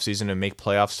this offseason and make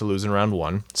playoffs to lose in round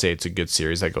 1, say it's a good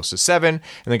series that goes to 7,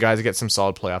 and the guys get some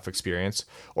solid playoff experience,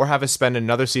 or have us spend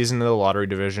another season in the lottery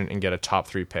division and get a top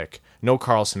 3 pick? No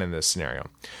Karlsson in this scenario.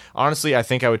 Honestly, I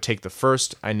think I would take the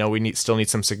first. I know we still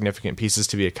need some significant pieces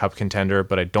to be a cup contender,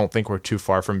 but I don't think we're too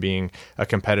far from being a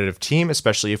competitive team,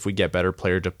 especially if we get better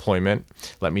player deployment.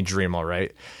 Let me dream, all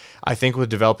right? I think with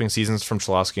developing seasons from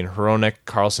Cholowski and Hronek,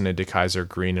 Karlsson and DeKeyser,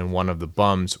 Green, and one of the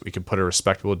bums, we could put a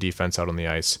respectable defense out on the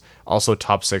ice. Also,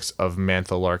 top 6 of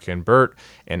Mantha, Larkin, Burt,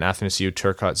 and Athanasiou,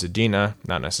 Turcotte, Zadina,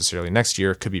 not necessarily next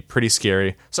year, could be pretty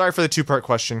scary. Sorry for the 2-part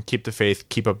question. Keep the faith.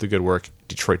 Keep up the good work.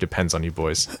 Detroit depends on you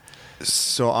boys.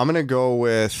 So I'm going to go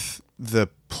with the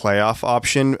playoff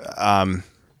option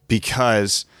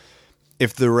because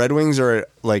if the Red Wings are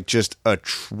like just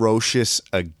atrocious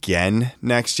again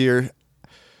next year,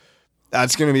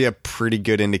 that's going to be a pretty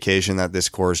good indication that this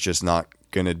core is just not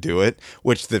going to do it,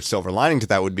 which the silver lining to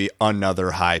that would be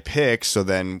another high pick. So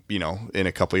then, in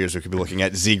a couple of years, we could be looking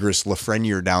at Zegras,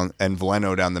 Lafreniere down and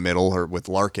Veleno down the middle, or with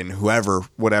Larkin,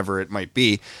 whatever it might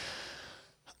be.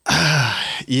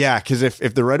 Yeah, because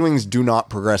if the Red Wings do not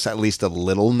progress at least a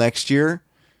little next year,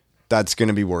 that's going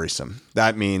to be worrisome.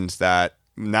 That means that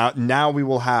now we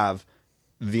will have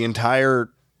the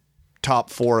entire top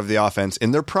 4 of the offense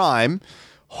in their prime,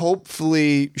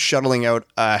 hopefully shuttling out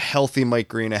a healthy Mike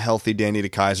Green, a healthy Danny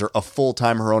DeKeyser, a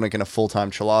full-time Hronek, and a full-time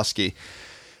Cholowski.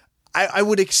 I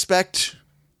would expect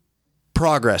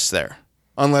progress there,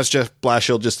 unless Jeff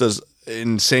Blashill just does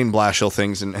insane Blashill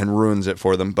things and ruins it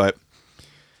for them. But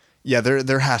yeah,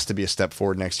 there has to be a step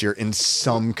forward next year in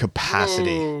some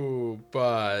capacity. Whoa,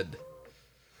 bud.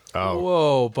 Oh.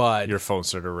 Whoa, bud. Your phone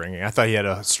started ringing. I thought you had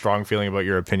a strong feeling about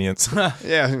your opinions.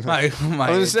 Yeah. I was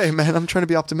going to say, man, I'm trying to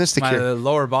be optimistic here. My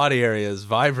lower body area is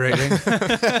vibrating.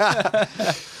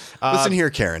 Listen here,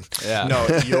 Karen. Yeah.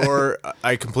 No,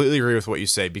 I completely agree with what you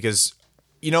say because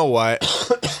you know what?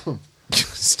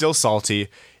 Still salty.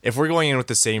 If we're going in with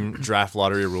the same draft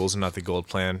lottery rules and not the gold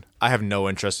plan, I have no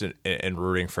interest in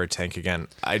rooting for a tank again.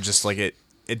 I just like it.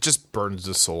 It just burns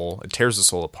the soul. It tears the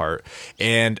soul apart.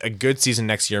 And a good season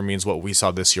next year means what we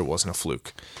saw this year wasn't a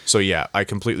fluke. So yeah, I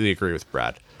completely agree with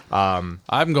Brad. I'm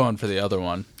going for the other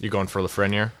one. You're going for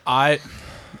Lafreniere?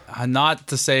 Not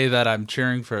to say that I'm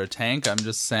cheering for a tank. I'm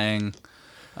just saying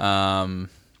I'd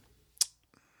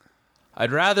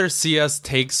rather see us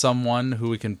take someone who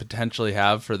we can potentially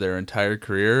have for their entire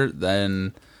career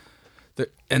than Erik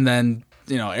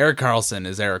Karlsson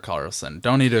is Erik Karlsson.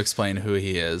 Don't need to explain who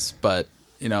he is, but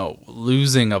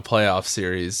losing a playoff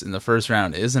series in the first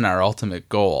round isn't our ultimate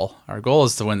goal. Our goal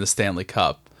is to win the Stanley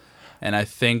Cup. And I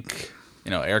think,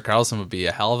 Erik Karlsson would be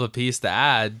a hell of a piece to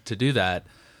add to do that.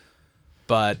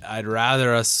 But I'd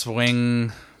rather us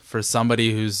swing for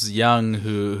somebody who's young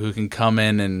who can come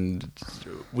in and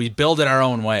we build it our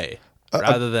own way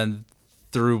rather than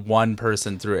through one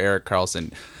person, through Erik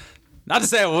Karlsson. Not to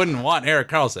say I wouldn't want Erik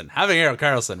Karlsson. Having Erik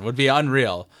Karlsson would be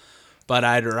unreal, but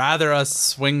I'd rather us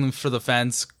swing for the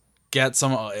fence, get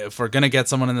some. If we're gonna get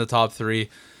someone in the top 3,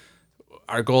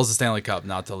 our goal is the Stanley Cup,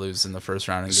 not to lose in the first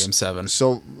round in Game 7.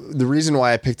 So the reason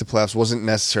why I picked the playoffs wasn't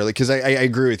necessarily because I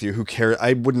agree with you. Who cares?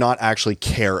 I would not actually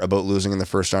care about losing in the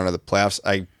first round of the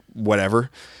playoffs. Whatever.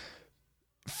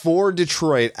 For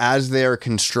Detroit, as they are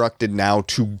constructed now,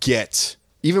 to get,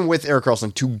 even with Erik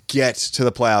Karlsson, to get to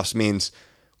the playoffs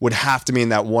would have to mean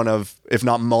that one of, if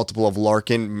not multiple of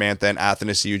Larkin, Mantha, and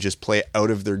Athanasiou just play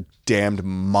out of their damned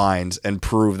minds and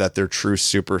prove that they're true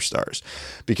superstars.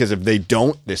 Because if they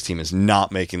don't, this team is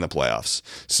not making the playoffs.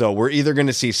 So we're either going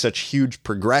to see such huge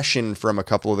progression from a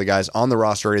couple of the guys on the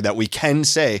roster already that we can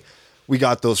say we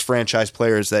got those franchise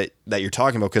players that you're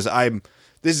talking about. Because I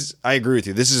agree with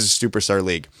you. This is a superstar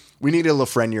league. We need a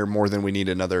Lafreniere more than we need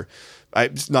another.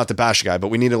 Not to bash a guy, but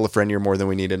we need a Lafreniere more than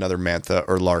we need another Mantha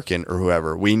or Larkin or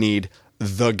whoever. We need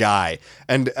the guy.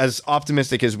 And as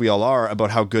optimistic as we all are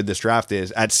about how good this draft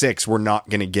is, at 6, we're not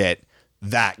going to get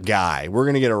that guy. We're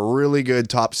going to get a really good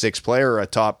top 6 player, or a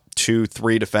top 2,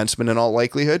 3 defenseman in all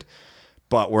likelihood,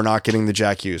 but we're not getting the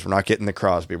Jack Hughes. We're not getting the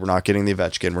Crosby. We're not getting the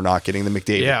Ovechkin. We're not getting the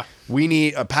McDavid. Yeah. We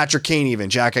need a Patrick Kane even,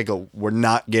 Jack Eichel. We're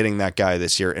not getting that guy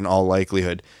this year in all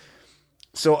likelihood.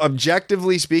 So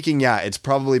objectively speaking, yeah, it's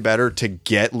probably better to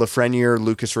get Lafreniere,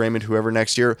 Lucas Raymond, whoever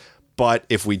next year. But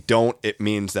if we don't, it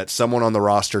means that someone on the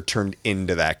roster turned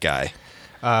into that guy.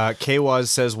 Kwaz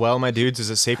says, well, my dudes, is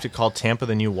it safe to call Tampa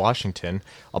the new Washington?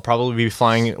 I'll probably be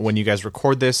flying when you guys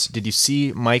record this. Did you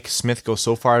see Mike Smith go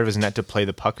so far out of his net to play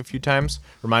the puck a few times?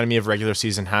 Reminded me of regular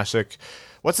season Hasek.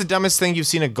 What's the dumbest thing you've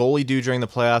seen a goalie do during the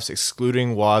playoffs,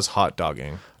 excluding Waz hot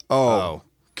dogging? Oh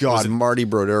God, Marty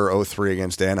Brodeur 0-3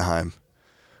 against Anaheim,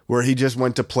 where he just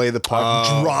went to play the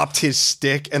puck, dropped his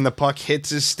stick, and the puck hits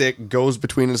his stick, goes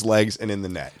between his legs, and in the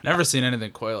net. Never seen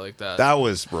anything quite like that. That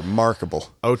was remarkable.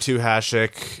 0-2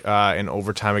 Hasek in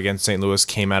overtime against St. Louis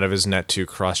came out of his net to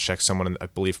cross-check someone, I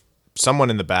believe, someone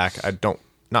in the back.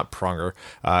 Not Pronger.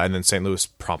 And then St. Louis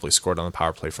promptly scored on the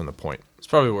power play from the point. It's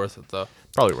probably worth it, though.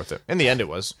 Probably worth it. In the end, it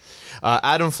was.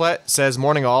 Adam Flett says,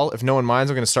 morning all. If no one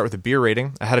minds, I'm going to start with a beer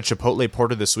rating. I had a Chipotle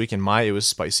Porter this week, and it was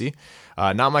spicy.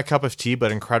 Not my cup of tea,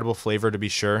 but incredible flavor to be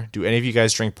sure. Do any of you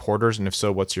guys drink porters? And if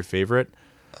so, what's your favorite?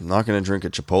 I'm not going to drink a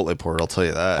Chipotle Porter, I'll tell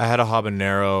you that. I had a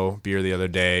habanero beer the other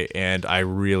day, and I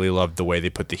really loved the way they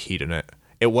put the heat in it.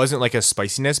 It wasn't like a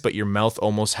spiciness, but your mouth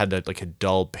almost had that, like a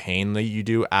dull pain that you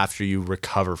do after you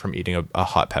recover from eating a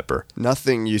hot pepper.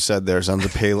 Nothing you said there sounds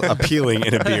appealing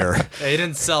in a beer. They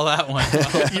didn't sell that one.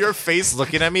 Your face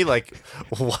looking at me like,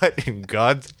 what in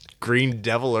God's green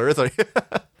devil earth?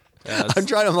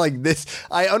 I'm like this.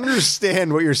 I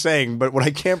understand what you're saying, but what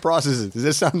I can't process is, does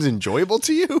this sound enjoyable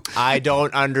to you? I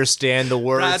don't understand the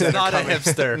words. Brad's not a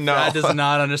hipster. No. Brad does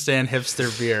not understand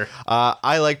hipster beer.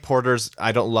 I like porters.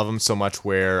 I don't love them so much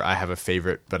where I have a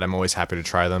favorite, but I'm always happy to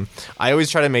try them. I always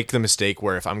try to make the mistake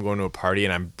where if I'm going to a party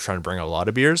and I'm trying to bring a lot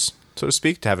of beers, so to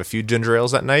speak, to have a few ginger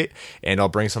ales at night, and I'll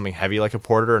bring something heavy like a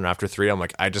porter, and after 3, I'm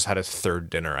like, I just had a third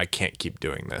dinner. I can't keep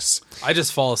doing this. I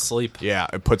just fall asleep. Yeah,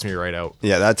 it puts me right out.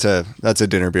 Yeah, that's a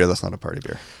dinner beer. That's not a party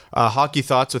beer. Hockey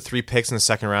thoughts with 3 picks in the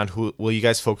second round. Who will you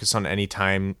guys focus any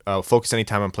time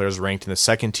on players ranked in the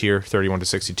second tier, 31 to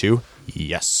 62?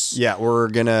 Yes.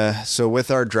 Yeah, so with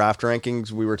our draft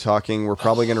rankings, we're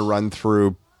probably gonna run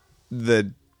through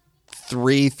the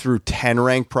 3 through 10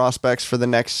 ranked prospects for the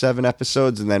next 7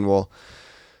 episodes, and then we'll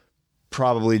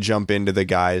probably jump into the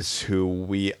guys who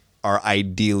we are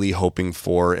ideally hoping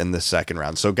for in the second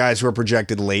round. So guys who are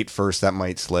projected late first, that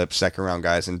might slip, second round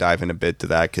guys, and dive in a bit to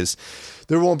that, because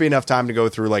there won't be enough time to go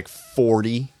through like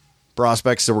 40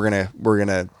 prospects, so we're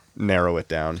gonna narrow it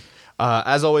down.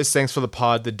 As always, thanks for the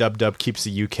pod. The Dub keeps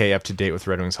the UK up to date with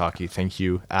Red Wings hockey. Thank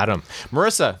you, Adam.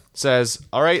 Marissa says,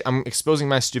 all right, I'm exposing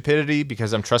my stupidity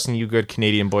because I'm trusting you good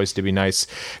Canadian boys to be nice.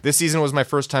 This season was my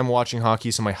first time watching hockey,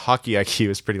 so my hockey IQ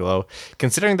is pretty low.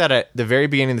 Considering that at the very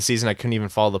beginning of the season, I couldn't even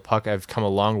follow the puck, I've come a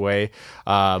long way,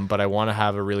 but I want to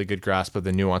have a really good grasp of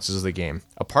the nuances of the game.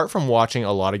 Apart from watching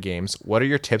a lot of games, what are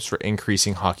your tips for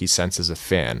increasing hockey sense as a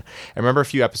fan? I remember a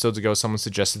few episodes ago, someone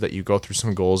suggested that you go through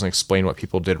some goals and explain what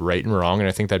people did right and wrong, and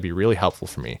I think that'd be really helpful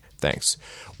for me. Thanks.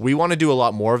 We want to do a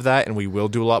lot more of that, and we will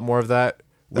do a lot more of that.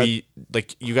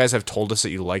 You guys have told us that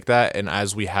you like that, and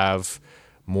as we have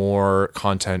more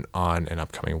content on an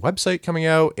upcoming website coming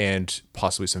out and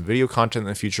possibly some video content in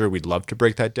the future, we'd love to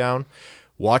break that down.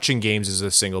 Watching games is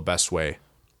the single best way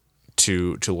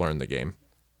to learn the game.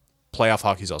 playoff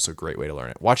hockey is also a great way to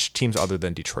learn it. Watch teams other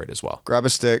than Detroit as well. Grab a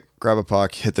stick, grab a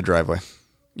puck, hit the driveway.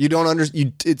 You don't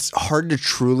it's hard to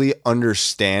truly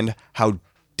understand how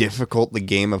difficult the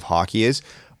game of hockey is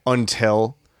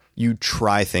until you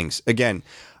try things. Again,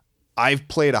 I've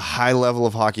played a high level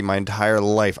of hockey my entire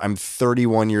life. I'm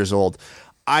 31 years old.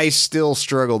 I still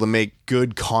struggle to make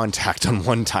good contact on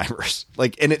one-timers.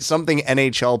 And it's something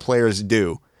NHL players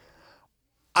do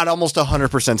at almost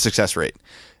 100% success rate.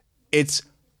 It's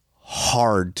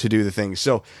hard to do the thing.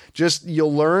 So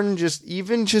you'll learn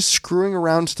even screwing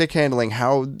around stick handling,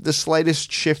 how the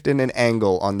slightest shift in an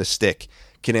angle on the stick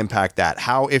can impact that.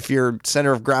 How if your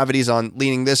center of gravity is on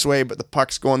leaning this way, but the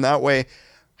puck's going that way,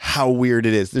 how weird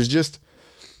it is. There's just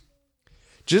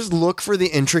look for the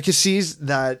intricacies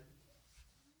that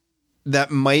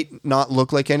might not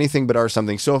look like anything, but are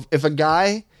something. So if a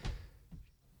guy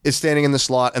is standing in the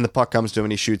slot and the puck comes to him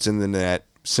and he shoots in the net,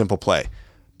 simple play.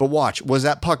 But watch, was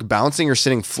that puck bouncing or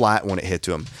sitting flat when it hit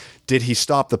to him? Did he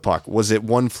stop the puck? Was it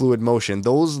one fluid motion?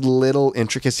 Those little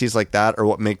intricacies like that are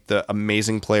what make the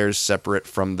amazing players separate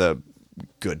from the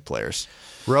good players.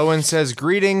 Rowan says,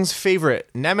 greetings, favorite,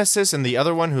 nemesis, and the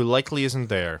other one who likely isn't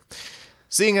there.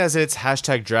 Seeing as it's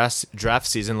hashtag draft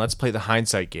season, let's play the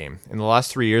hindsight game. In the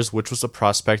last 3 years, which was the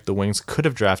prospect the Wings could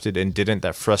have drafted and didn't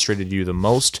that frustrated you the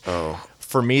most? Oh.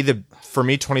 For me,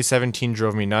 2017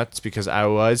 drove me nuts because I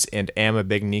was and am a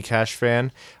big Necas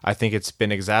fan. I think it's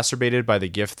been exacerbated by the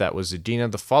gift that was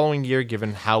Zadina the following year,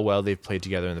 given how well they've played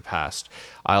together in the past.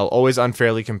 I'll always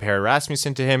unfairly compare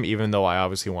Rasmussen to him, even though I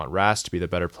obviously want Ras to be the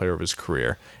better player of his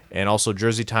career. And also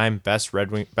jersey time, best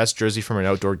jersey from an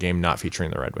outdoor game not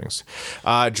featuring the Red Wings.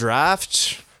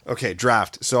 Draft. Okay,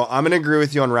 draft. So I'm going to agree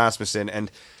with you on Rasmussen, and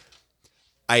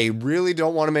I really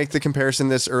don't want to make the comparison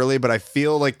this early, but I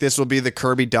feel like this will be the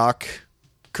Kirby Dach.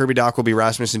 Kirby Dach will be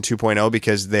Rasmussen 2.0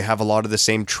 because they have a lot of the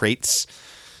same traits.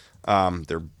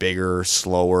 They're bigger,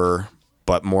 slower,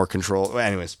 but more control.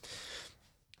 Anyways,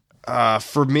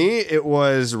 for me, it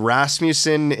was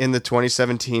Rasmussen in the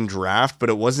 2017 draft, but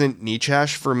it wasn't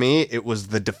Necas for me. It was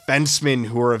the defensemen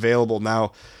who were available.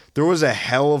 Now, there was a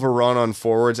hell of a run on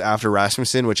forwards after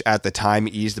Rasmussen, which at the time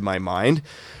eased my mind.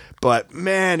 But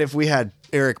man, if we had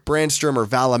Eric Brandstrom or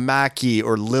Valimaki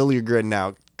or Liljegren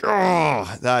now,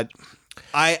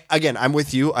 I'm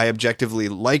with you. I objectively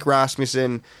like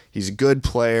Rasmussen. He's a good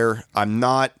player.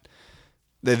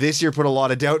 This year put a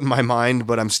lot of doubt in my mind,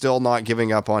 but I'm still not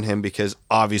giving up on him because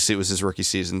obviously it was his rookie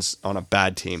seasons on a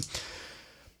bad team.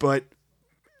 But,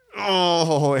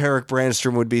 Eric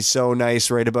Brandstrom would be so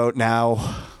nice right about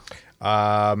now.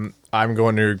 I'm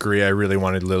going to agree. I really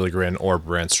wanted Liljegren or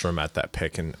Brandstrom at that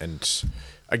pick. And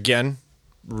again,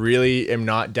 really am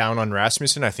not down on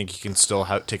Rasmussen. I think he can still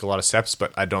take a lot of steps,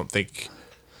 but I don't think...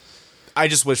 I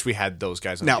just wish we had those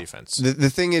guys on defense. The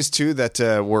thing is, too, that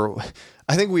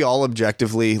I think we all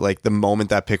objectively, the moment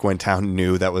that pick went down,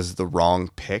 knew that was the wrong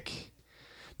pick.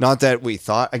 Not that we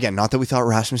thought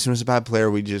Rasmussen was a bad player.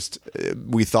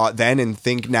 We thought then and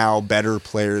think now better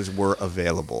players were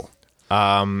available.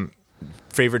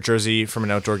 Favorite jersey from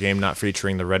an outdoor game not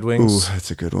featuring the Red Wings? Ooh,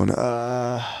 that's a good one.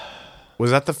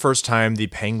 Was that the first time the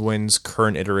Penguins'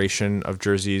 current iteration of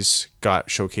jerseys got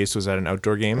showcased? Was that an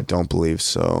outdoor game? I don't believe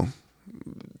so.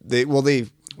 It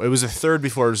was a third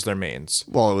before it was their mains.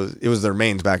 Well, it was their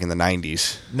mains back in the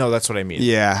 90s. No, that's what I mean.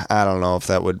 Yeah, I don't know if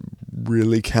that would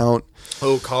really count.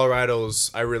 Oh,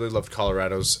 Colorado's. I really loved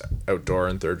Colorado's outdoor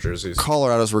and third jerseys.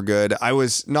 Colorado's were good.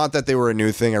 Not that they were a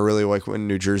new thing. I really like when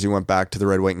New Jersey went back to the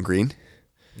red, white, and green.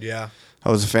 Yeah.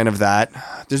 I was a fan of that.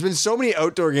 There's been so many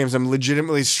outdoor games. I'm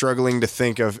legitimately struggling to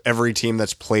think of every team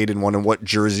that's played in one and what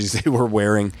jerseys they were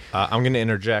wearing. I'm going to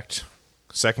interject.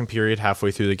 Second period,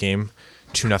 halfway through the game,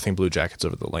 2-0 Blue Jackets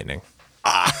over the Lightning.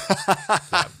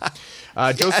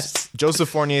 Yes. Joseph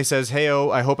Fournier says, "Hey-o,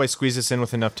 I hope I squeeze this in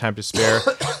with enough time to spare.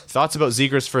 Thoughts about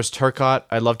Zegras versus Turcotte?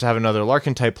 I'd love to have another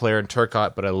Larkin-type player in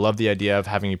Turcotte, but I love the idea of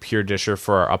having a pure disher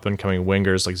for our up-and-coming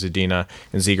wingers like Zadina,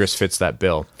 and Zegras fits that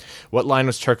bill. What line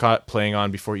was Turcotte playing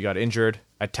on before he got injured?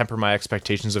 I'd temper my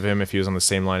expectations of him if he was on the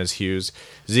same line as Hughes.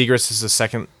 Zegras is the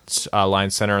second line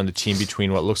center on the team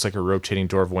between what looks like a rotating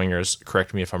door of wingers,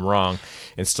 correct me if I'm wrong,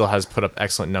 and still has put up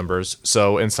excellent numbers.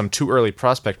 So in some too early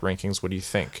prospect rankings, what do you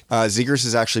think?" Zegras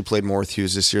has actually played more with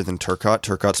Hughes this year than Turcotte.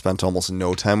 Turcotte spent almost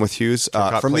no time with Hughes.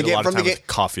 From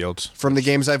Caulfield. From the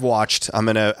games I've watched, I'm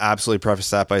going to absolutely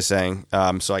preface that by saying,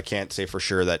 so I can't say for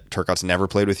sure that Turcotte's never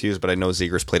played with Hughes, but I know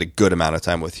Zegras played a good amount of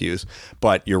time with Hughes.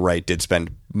 But you're right, did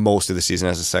spend most of the season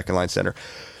as a second line center.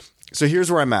 So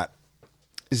here's where I'm at.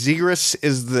 Zegras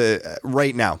is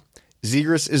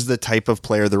Zegras is the type of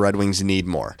player the Red Wings need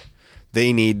more.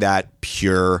 They need that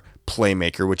pure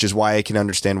playmaker, which is why I can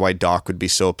understand why Dach would be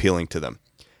so appealing to them.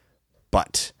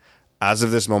 But as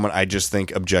of this moment, I just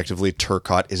think objectively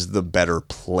Turcotte is the better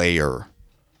player,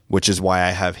 which is why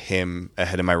I have him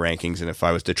ahead of my rankings. And if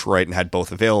I was Detroit and had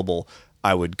both available,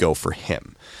 I would go for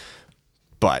him.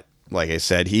 But like I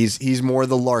said, he's more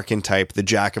the Larkin type, the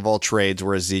jack of all trades,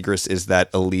 whereas Zegras is that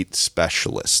elite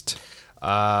specialist.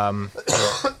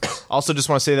 Also, just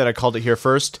want to say that I called it here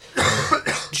first.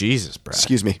 Jesus, Brad.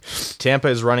 Excuse me. Tampa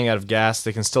is running out of gas.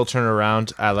 They can still turn it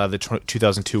around. I love the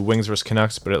 2002 Wings vs.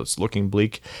 Canucks, but it's looking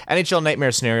bleak. NHL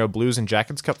nightmare scenario: Blues and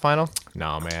Jackets Cup final.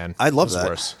 No, man. I'd love That's that.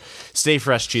 Worse. Stay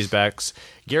fresh, cheesebacks.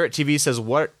 Garrett TV says,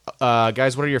 "What,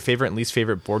 guys? What are your favorite and least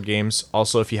favorite board games?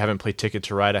 Also, if you haven't played Ticket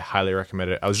to Ride, I highly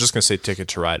recommend it." I was just gonna say Ticket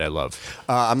to Ride. I love.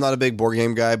 I'm not a big board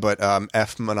game guy, but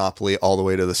F Monopoly all the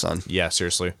way to the sun. Yeah,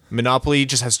 seriously. Monopoly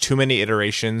just has too many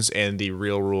iterations, and the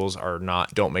real rules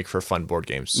don't make for fun board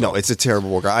games. So. No, it's a terrible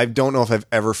board game. I don't know if I've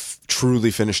ever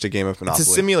truly finished a game of Monopoly. It's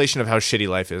a simulation of how shitty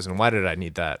life is, and why did I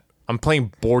need that? I'm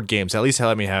playing board games. At least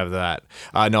let me have that.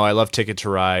 No, I love Ticket to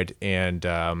Ride, and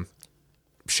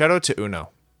shout out to Uno.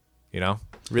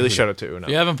 Really shout out to Uno. If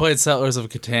you haven't played Settlers of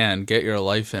Catan, get your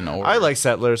life in order. I like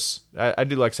Settlers. I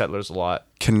do like Settlers a lot.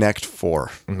 Connect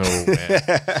 4. No,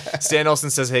 man. Stan Olsen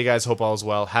says, "Hey guys, hope all is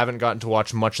well. Haven't gotten to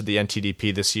watch much of the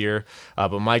NTDP this year,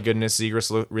 but my goodness,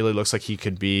 Zegras really looks like he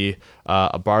could be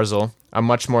a Barzal. I'm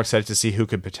much more excited to see who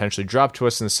could potentially drop to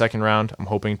us in the second round. I'm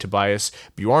hoping Tobias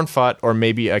Bjornfot or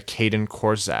maybe a Caden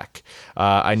Korzak.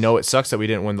 I know it sucks that we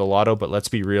didn't win the lotto, but let's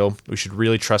be real. We should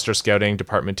really trust our scouting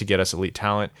department to get us elite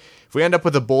talent. If we end up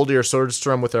with a Boldy or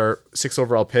Soderstrom with our 6th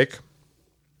overall pick,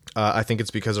 I think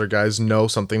it's because our guys know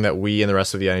something that we and the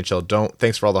rest of the NHL don't.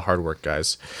 Thanks for all the hard work,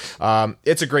 guys."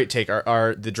 It's a great take.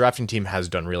 The drafting team has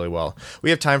done really well. We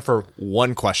have time for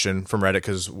one question from Reddit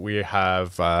because we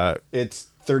have... It's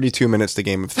 32 minutes to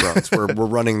Game of Thrones. We're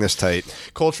running this tight.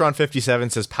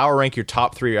 Coltron57 says, "Power rank your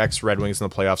top 3 ex-Red Wings in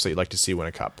the playoffs that you'd like to see win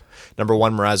a cup. Number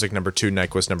 1, Mrazek. Number 2,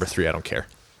 Nyquist. Number 3, I don't care."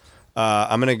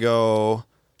 I'm going to go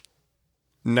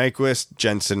Nyquist,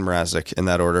 Jensen, Mrazek in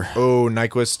that order. Oh,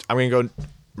 Nyquist. I'm going to go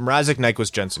Mrazek,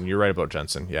 Nyquist, Jensen. You're right about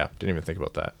Jensen. Yeah, didn't even think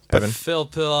about that. Evan? Phil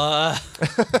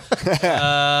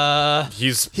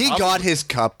He got his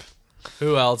cup.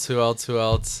 Who else?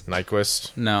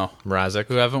 Nyquist, No. Mrazek.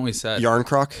 Who haven't we said?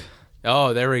 Yarncroc.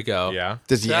 Oh, there we go. Yeah.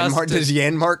 Does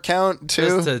Janmark count too?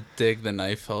 Just to dig the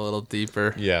knife a little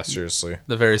deeper. Yeah, seriously.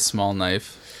 The very small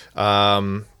knife.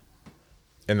 And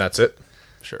that's it.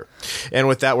 Sure. And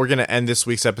with that, we're going to end this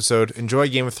week's episode. Enjoy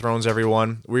Game of Thrones,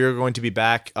 everyone. We are going to be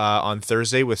back on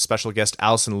Thursday with special guest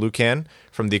Allison Lucan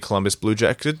from the Columbus Blue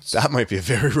Jackets. That might be a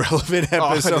very relevant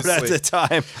episode at Honestly. the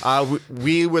time.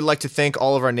 We would like to thank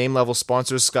all of our name-level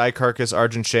sponsors: Sky Carcass,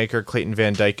 Arjun Shankar, Clayton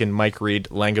Van Dyken, Mike Reed,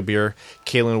 Langabeer,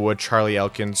 Kalen Wood, Charlie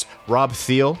Elkins, Rob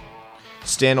Thiel,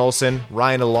 Stan Olsen,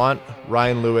 Ryan Allant,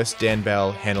 Ryan Lewis, Dan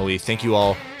Bell, Hannah Lee. Thank you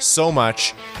all so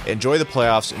much. Enjoy the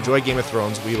playoffs. Enjoy Game of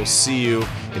Thrones. We will see you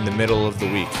in the middle of the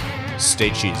week. Stay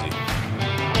cheesy.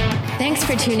 Thanks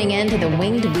for tuning in to the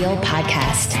Winged Wheel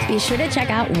Podcast. Be sure to check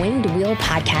out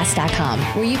wingedwheelpodcast.com,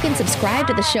 where you can subscribe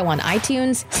to the show on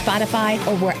iTunes, Spotify,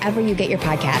 or wherever you get your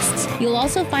podcasts. You'll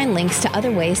also find links to other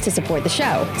ways to support the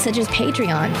show, such as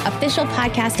Patreon, official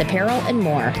podcast apparel, and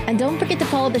more. And don't forget to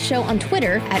follow the show on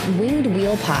Twitter at Winged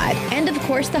Wheel Pod. And of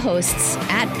course, the hosts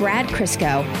at Brad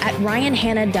Crisco, at Ryan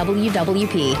Hanna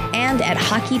WWP, and at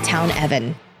Hockey Town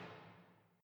Evan.